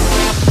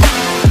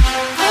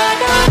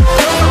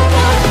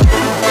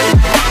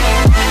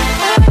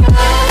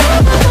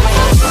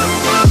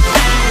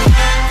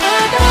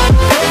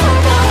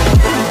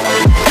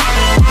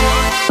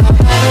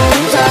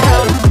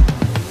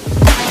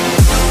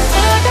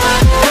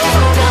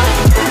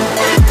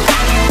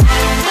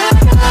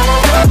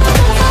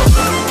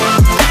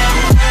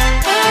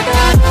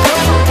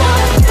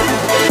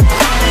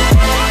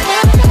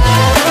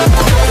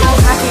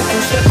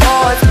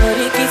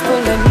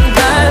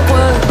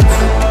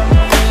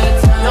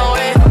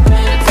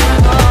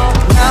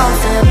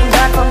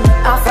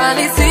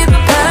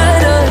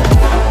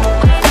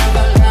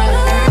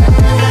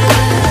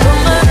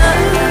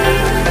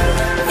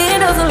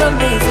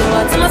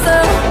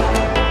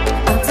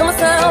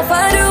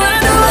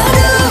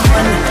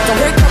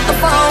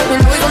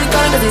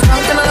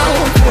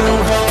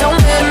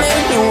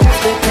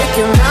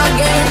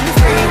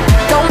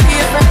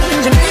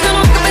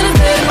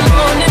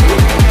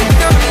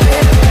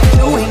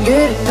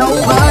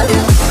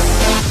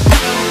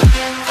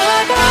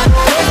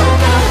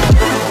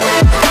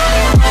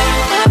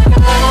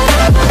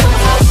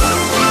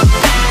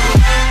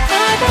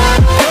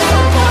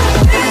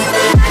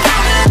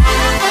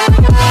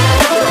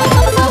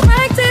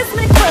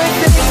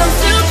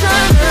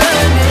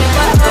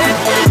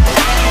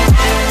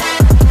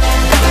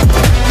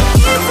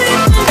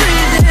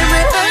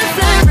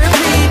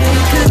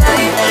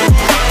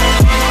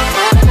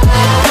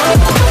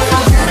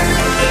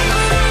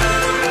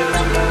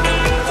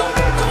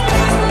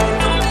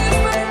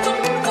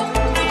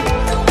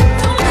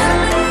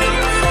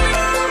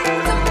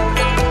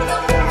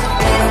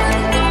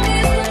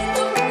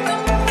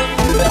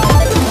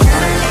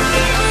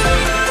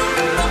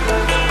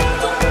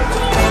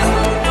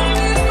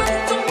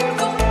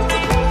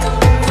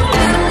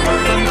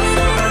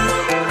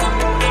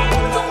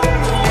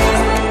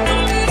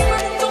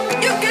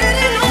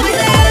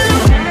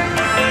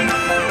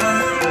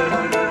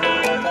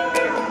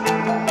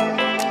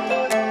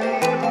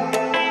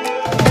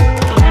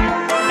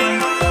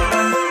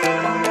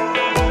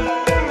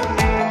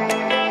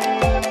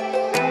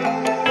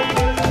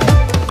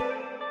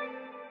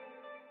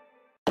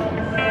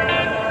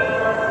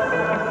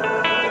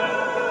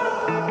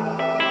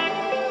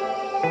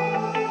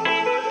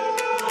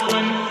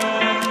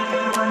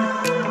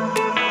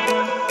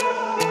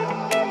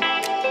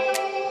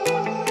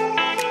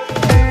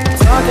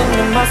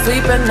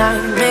 at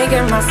night,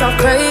 making myself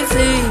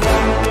crazy.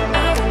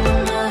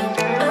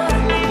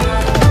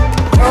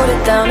 Wrote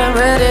it down and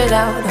read it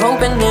out,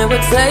 hoping it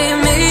would save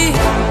me.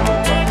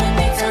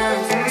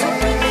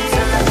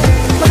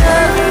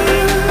 Well,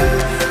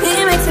 he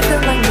makes it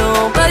feel like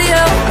nobody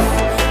else,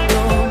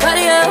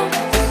 nobody else.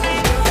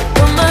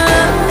 But my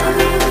love,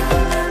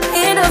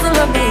 he doesn't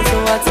love me, so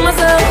I tell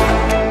myself,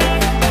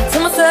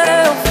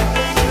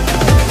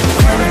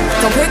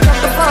 don't pick up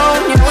the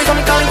phone, you know he's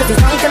only calling 'cause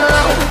he's drunk and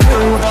alone.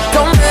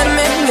 Don't let him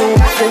in, you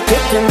have to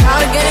kick him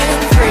out again.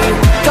 Free,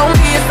 don't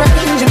be a friend,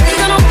 you know he's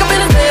gonna wake up in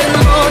his bed in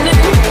the morning.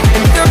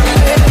 And you're in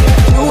bed,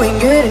 you ain't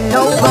getting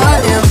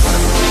nobody.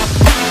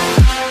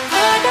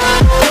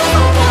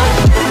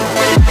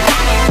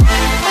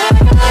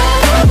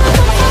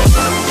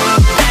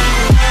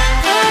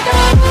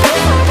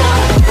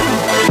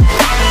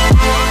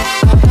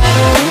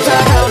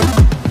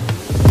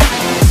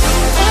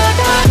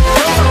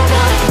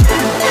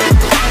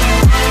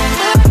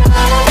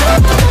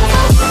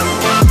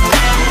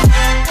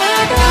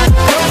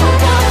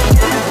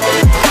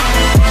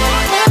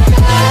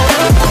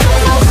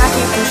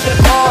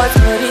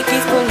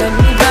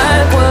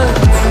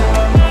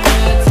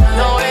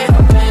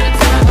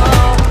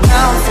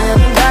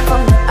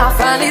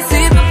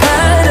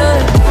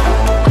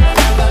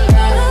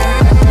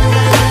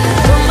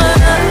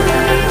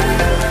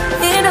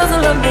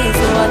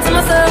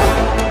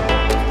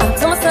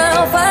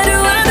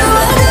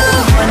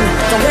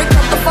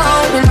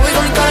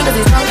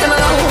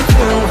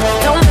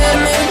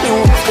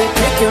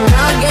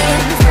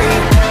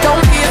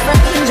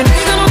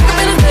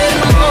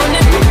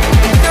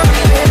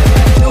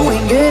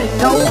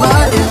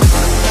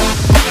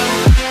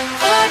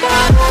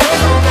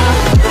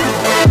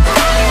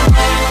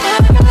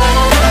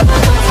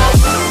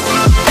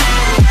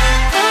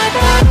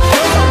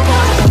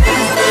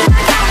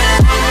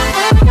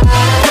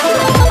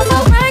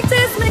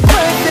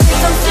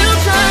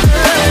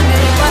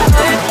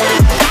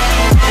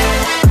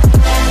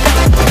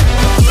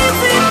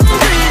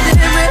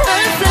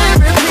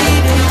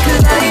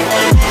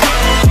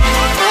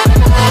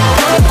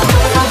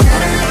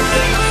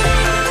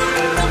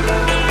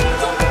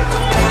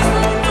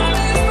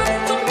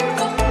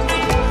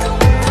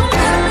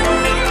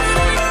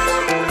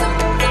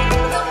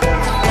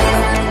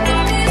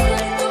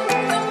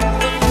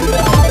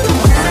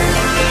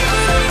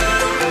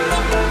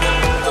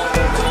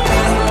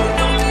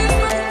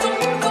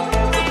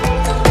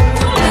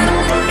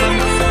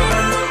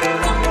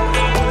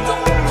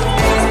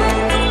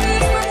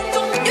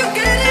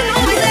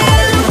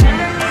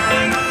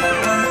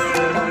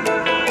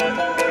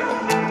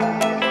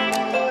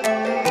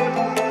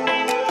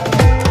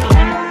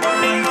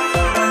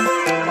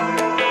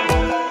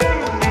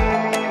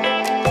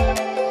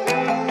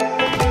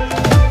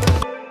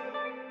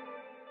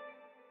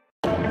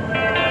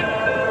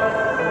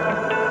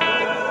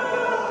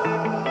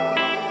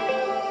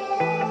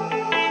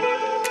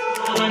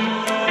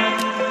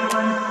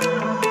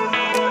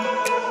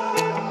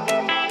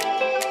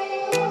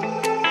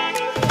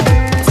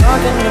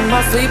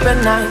 Sleep at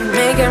night,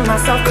 making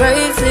myself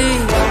crazy.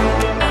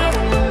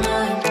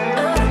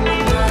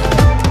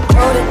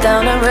 Wrote it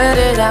down and read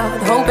it out,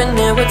 hoping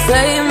it would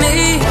save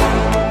me.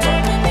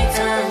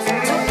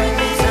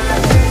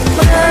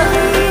 Well,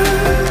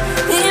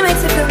 he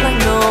makes it feel like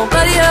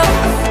nobody else,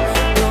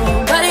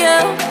 nobody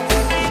else.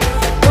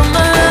 But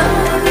my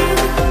love,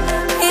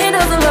 he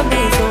doesn't love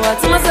me, so I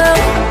tell myself,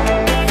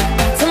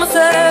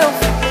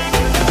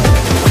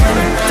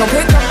 don't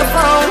pick up the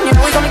phone, you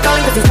know he's only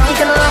calling 'cause he's drunk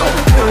and alone.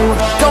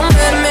 Don't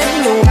let him in,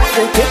 you have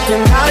to kick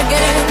him out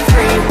again.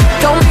 Free,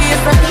 don't be a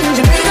friend,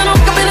 you know he's gonna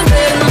wake up in his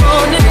bed in the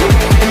morning.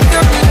 And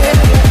you're in bed,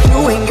 you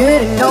ain't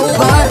getting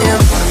nobody.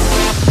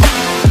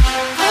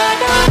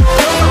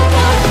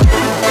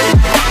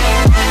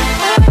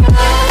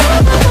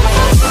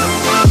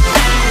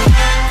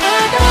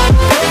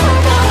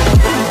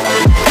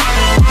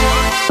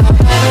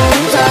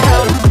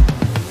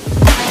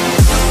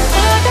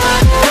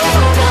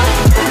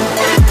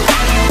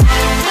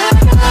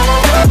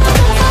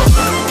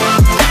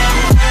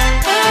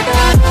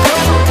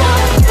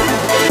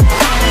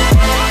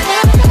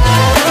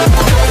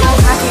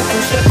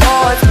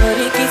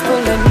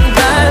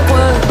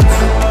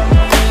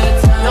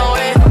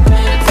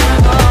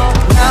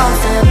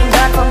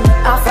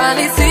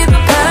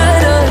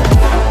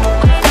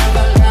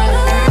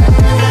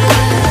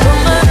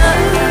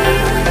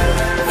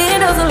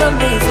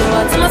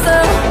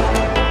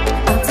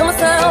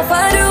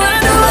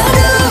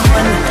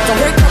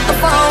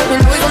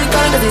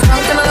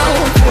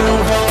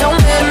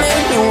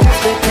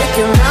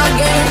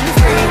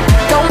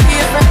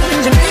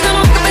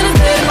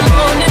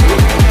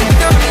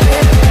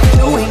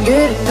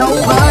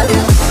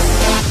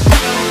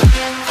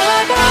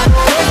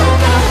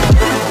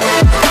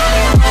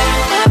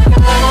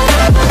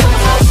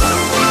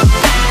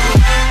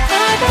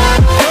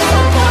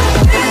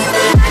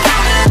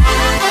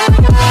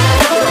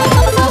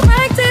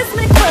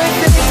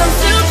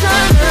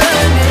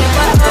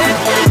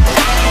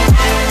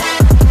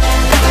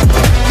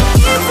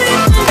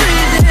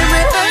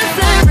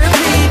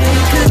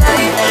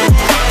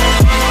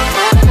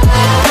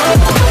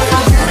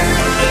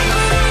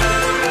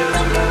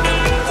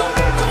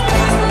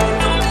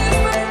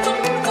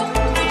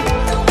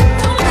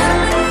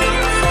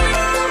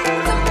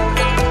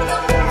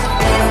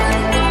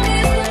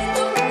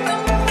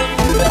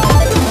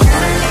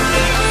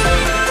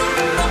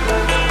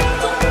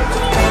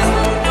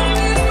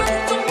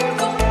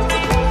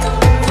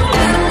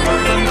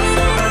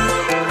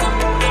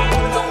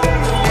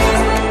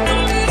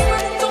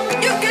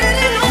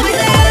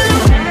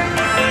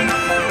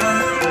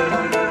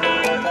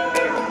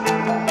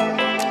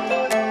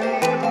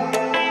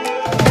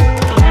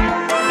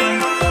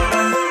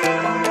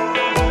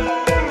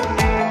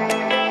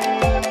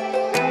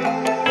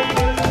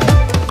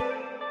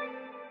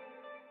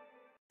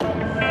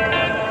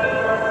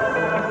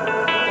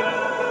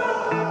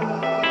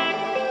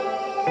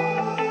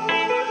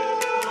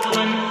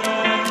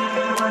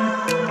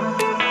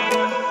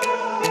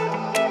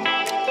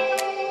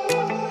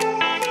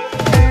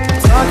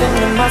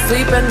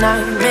 at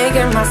night,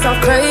 making myself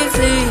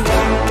crazy.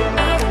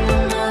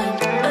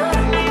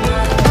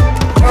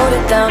 Wrote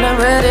it down and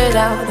read it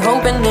out,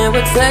 hoping it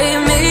would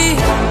save me.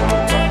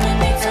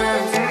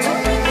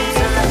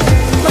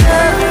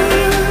 But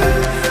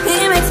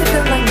he makes it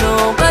feel like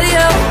nobody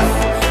else,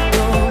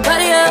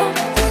 nobody else.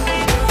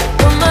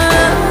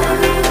 But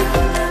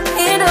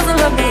he doesn't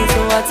love me, so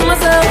I tell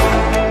myself,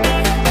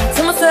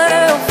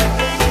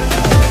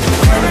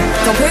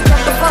 don't pick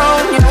up the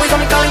phone, you know he's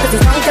only calling cause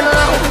he's drunk and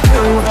alone.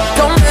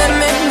 Don't let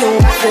him in, you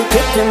have to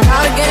kick him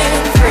out again.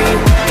 Free,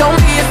 don't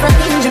be a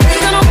friend, you know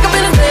he's gonna wake up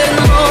in his bed in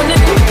the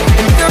morning.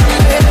 And if you're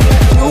in bed,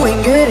 you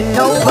ain't getting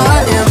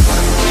nobody.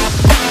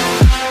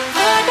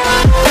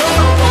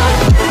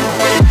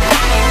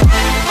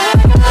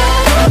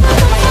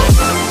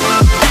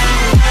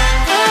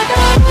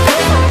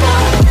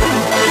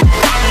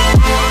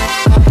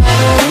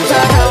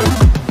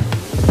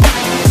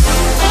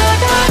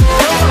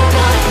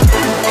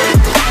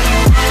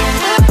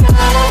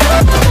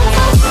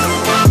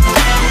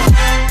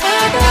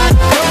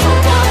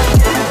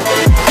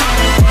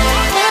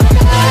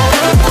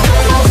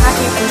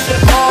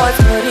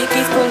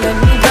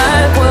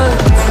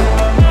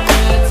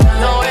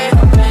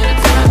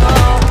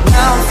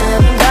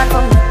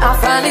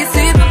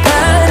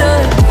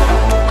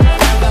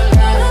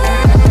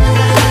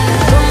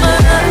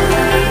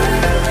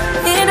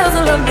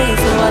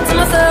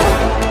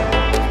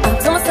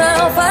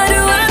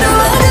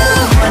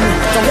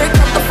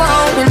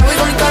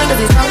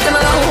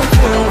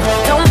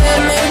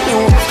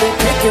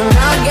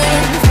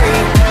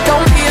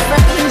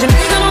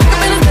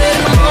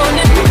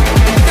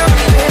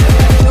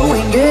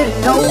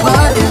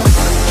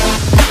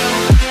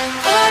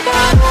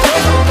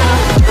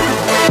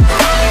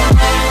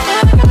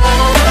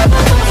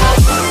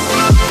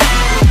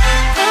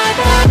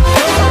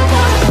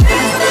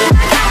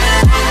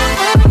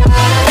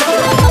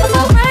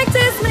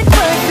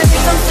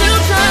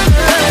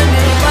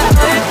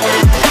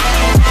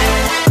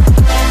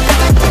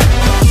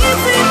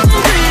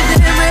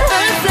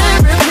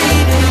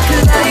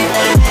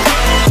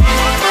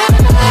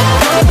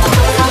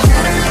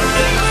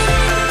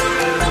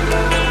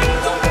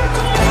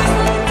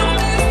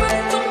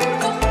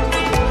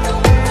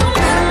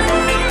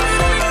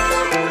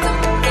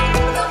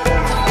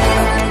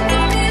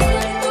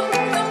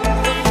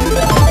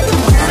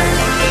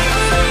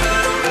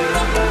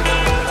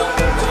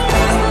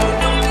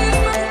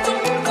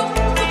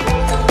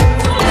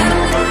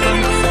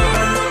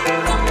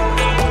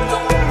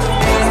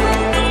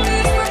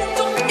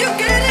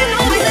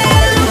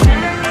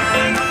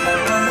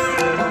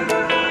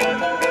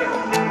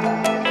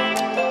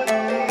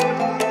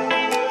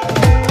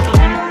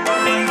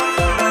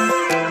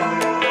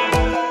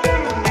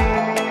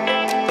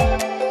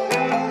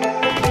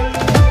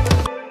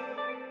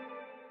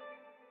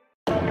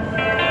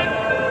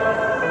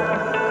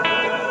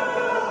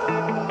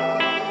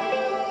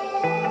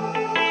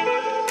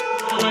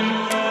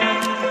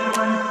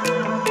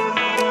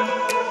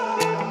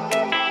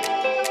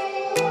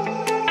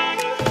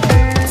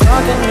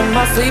 In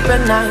my sleep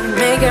at night,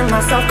 making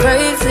myself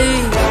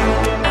crazy.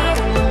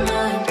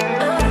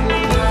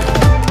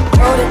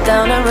 Wrote it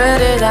down and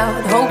read it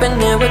out,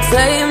 hoping it would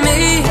save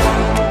me.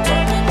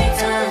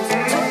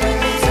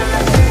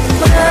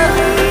 But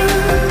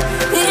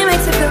he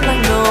makes it feel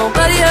like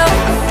nobody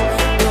else,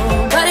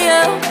 nobody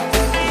else.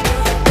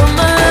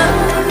 But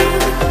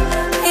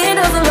he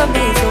doesn't love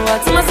me, so I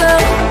tell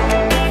myself,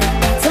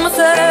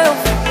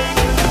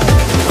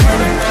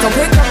 don't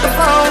pick up the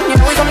phone, you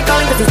know he's only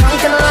calling cause he's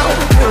drunk and alone.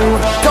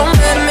 Don't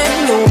let him in,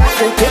 you have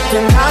to kick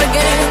him out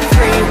again.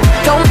 Free,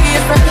 don't be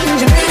a friend,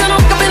 you know he's gonna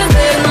wake up in his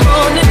bed in the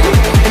morning.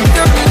 And if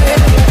you're in bed,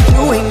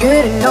 you ain't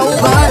getting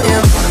nobody.